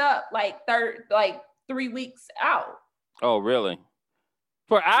they're booked up like 3 weeks out. Oh, really?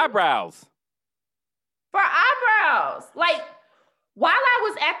 For eyebrows? For eyebrows. Like while I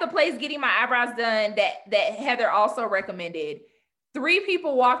was at the place getting my eyebrows done that Heather also recommended, 3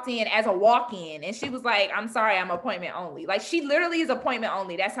 people walked in as a walk-in and she was like, "I'm sorry, I'm appointment only." Like she literally is appointment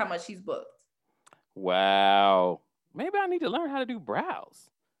only. That's how much she's booked. Wow. Maybe I need to learn how to do brows.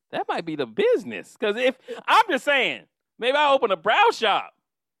 That might be the business. Because if I'm just saying, maybe I'll open a brow shop.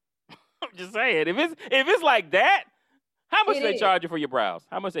 I'm just saying. If it's like that, how much do they charge you for your brows?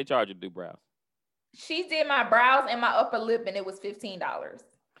 How much they charge you to do brows? She did my brows and my upper lip and it was $15.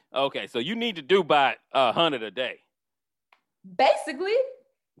 Okay, so you need to do about 100 a day. Basically.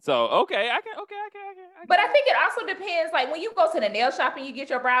 So okay, I can. But I think it also depends. Like when you go to the nail shop and you get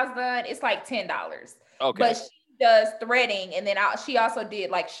your brows done, it's like $10. Okay. But she does threading, and then she also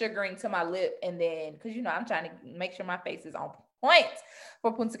did like sugaring to my lip, and then because I'm trying to make sure my face is on point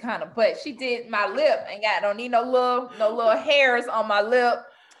for Punta Cana. But she did my lip and don't need no little hairs on my lip.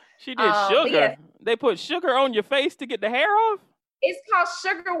 She did sugar. Yeah. They put sugar on your face to get the hair off? It's called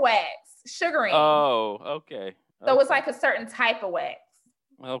sugar wax, sugaring. Oh, okay. So it's like a certain type of wax.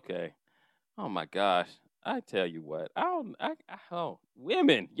 Okay. Oh my gosh. I tell you what.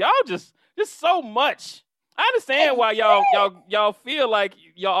 Women, y'all just so much. I understand why y'all feel like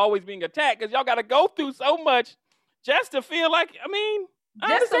y'all always being attacked because y'all got to go through so much just to feel like, I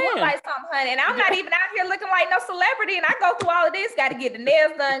just to look like something, honey. And I'm not even out here looking like no celebrity. And I go through all of this. Got to get the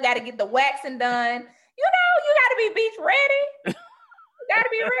nails done. Got to get the waxing done. You got to be beach ready. Got to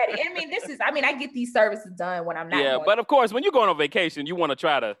be ready. I get these services done when I'm not. Yeah, but of course, when you're going on vacation, you want to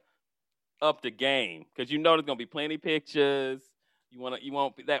try to up the game because there's going to be plenty of pictures. You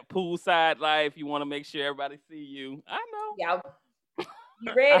want that poolside life. You want to make sure everybody see you. I know. Yeah.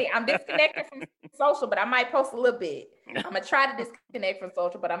 You ready? I'm disconnected from social, but I might post a little bit. I'm going to try to disconnect from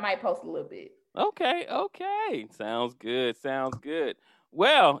social, but I might post a little bit. Okay. Sounds good.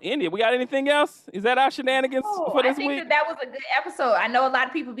 Well, India, we got anything else? Is that our shenanigans for this week? I think that was a good episode. I know a lot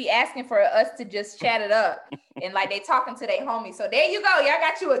of people be asking for us to just chat it up and like they talking to their homies. So there you go. Y'all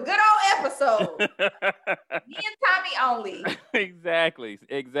got you a good old episode. Me and Tommy only. Exactly.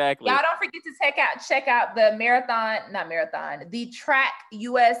 Y'all don't forget to check out the the track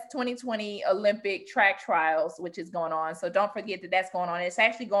US 2020 Olympic track trials, which is going on. So don't forget that that's going on. It's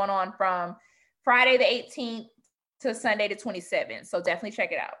actually going on from Friday the 18th to Sunday the 27th. So definitely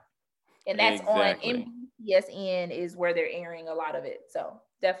check it out. And that's on NBCSN is where they're airing a lot of it. So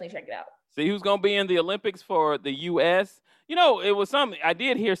definitely check it out. See who's going to be in the Olympics for the U.S.? It was something, I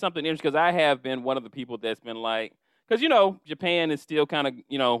did hear something interesting because I have been one of the people that's been like, because, Japan is still kind of,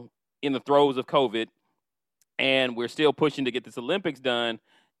 in the throes of COVID and we're still pushing to get this Olympics done.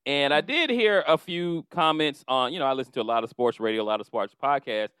 And I did hear a few comments on, I listen to a lot of sports radio, a lot of sports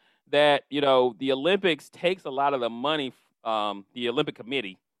podcasts, that, the Olympics takes a lot of the money, the Olympic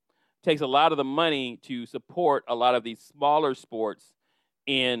Committee takes a lot of the money to support a lot of these smaller sports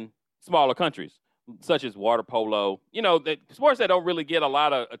in smaller countries, such as water polo, the sports that don't really get a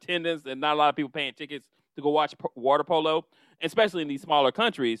lot of attendance and not a lot of people paying tickets to go watch water polo, especially in these smaller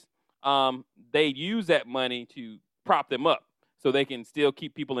countries. They use that money to prop them up so they can still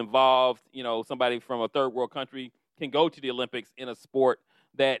keep people involved. Somebody from a third world country can go to the Olympics in a sport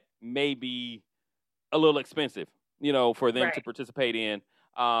that may be a little expensive, for them to participate in.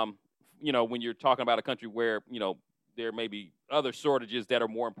 When you're talking about a country where, there may be other shortages that are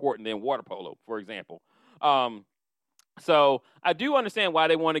more important than water polo, for example. So I do understand why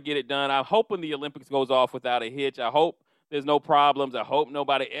they want to get it done. I'm hoping the Olympics goes off without a hitch. I hope there's no problems. I hope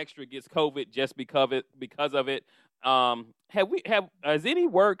nobody extra gets COVID just because of it. Has any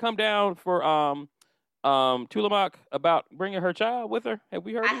word come down for Tulamok about bringing her child with her? Have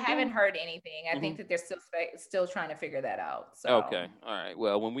we heard? I haven't heard anything. I think that they're still trying to figure that out. So. Okay, all right.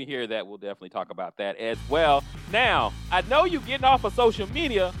 Well, when we hear that, we'll definitely talk about that as well. Now, I know you getting off of social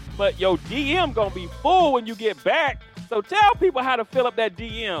media, but your DM gonna be full when you get back. So tell people how to fill up that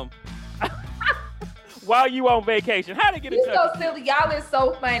DM while you on vacation. How to get in touch? So silly. Y'all is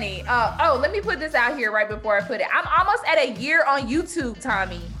so funny. Let me put this out here right before I put it. I'm almost at a year on YouTube,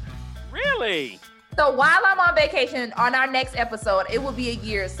 Tommy. Really? So while I'm on vacation, on our next episode, it will be a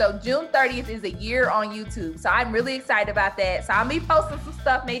year. So June 30th is a year on YouTube. So I'm really excited about that. So I'll be posting some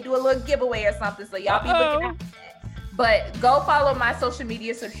stuff, maybe do a little giveaway or something. So y'all be looking out for that. But go follow my social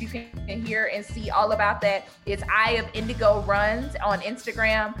media so that you can hear and see all about that. It's Eye of Indigo Runs on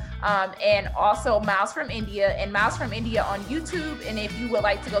Instagram, and also Miles from India, and Miles from India on YouTube. And if you would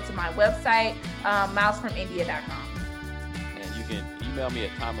like to go to my website, milesfromindia.com. And you can email me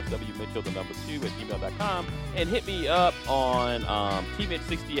at thomaswmitchell2@gmail.com and hit me up on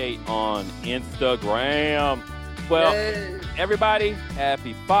tmitch68 on Instagram. Well, everybody,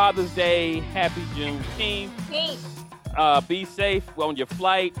 happy Father's Day, happy Juneteenth. Be safe on your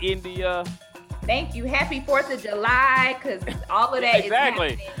flight, India. Thank you. Happy 4th of July, because all of that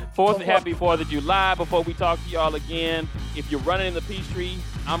exactly. is happening. Happy 4th of July. Before we talk to y'all again, if you're running in the Peachtree,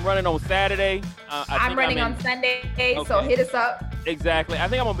 I'm running on Saturday. I'm running on Sunday, so hit us up. Exactly. I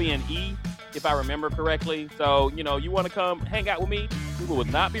think I'm going to be in E, if I remember correctly. So, you want to come hang out with me? We will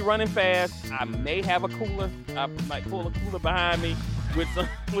not be running fast. I may have a cooler. I might pull a cooler behind me with some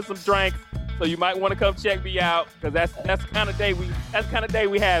drinks. So you might want to come check me out, because that's the kind of day we having. That's the kind of day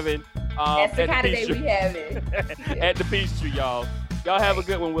we having at the Peachtree, y'all. Y'all have a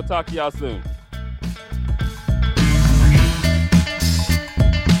good one. We'll talk to y'all soon.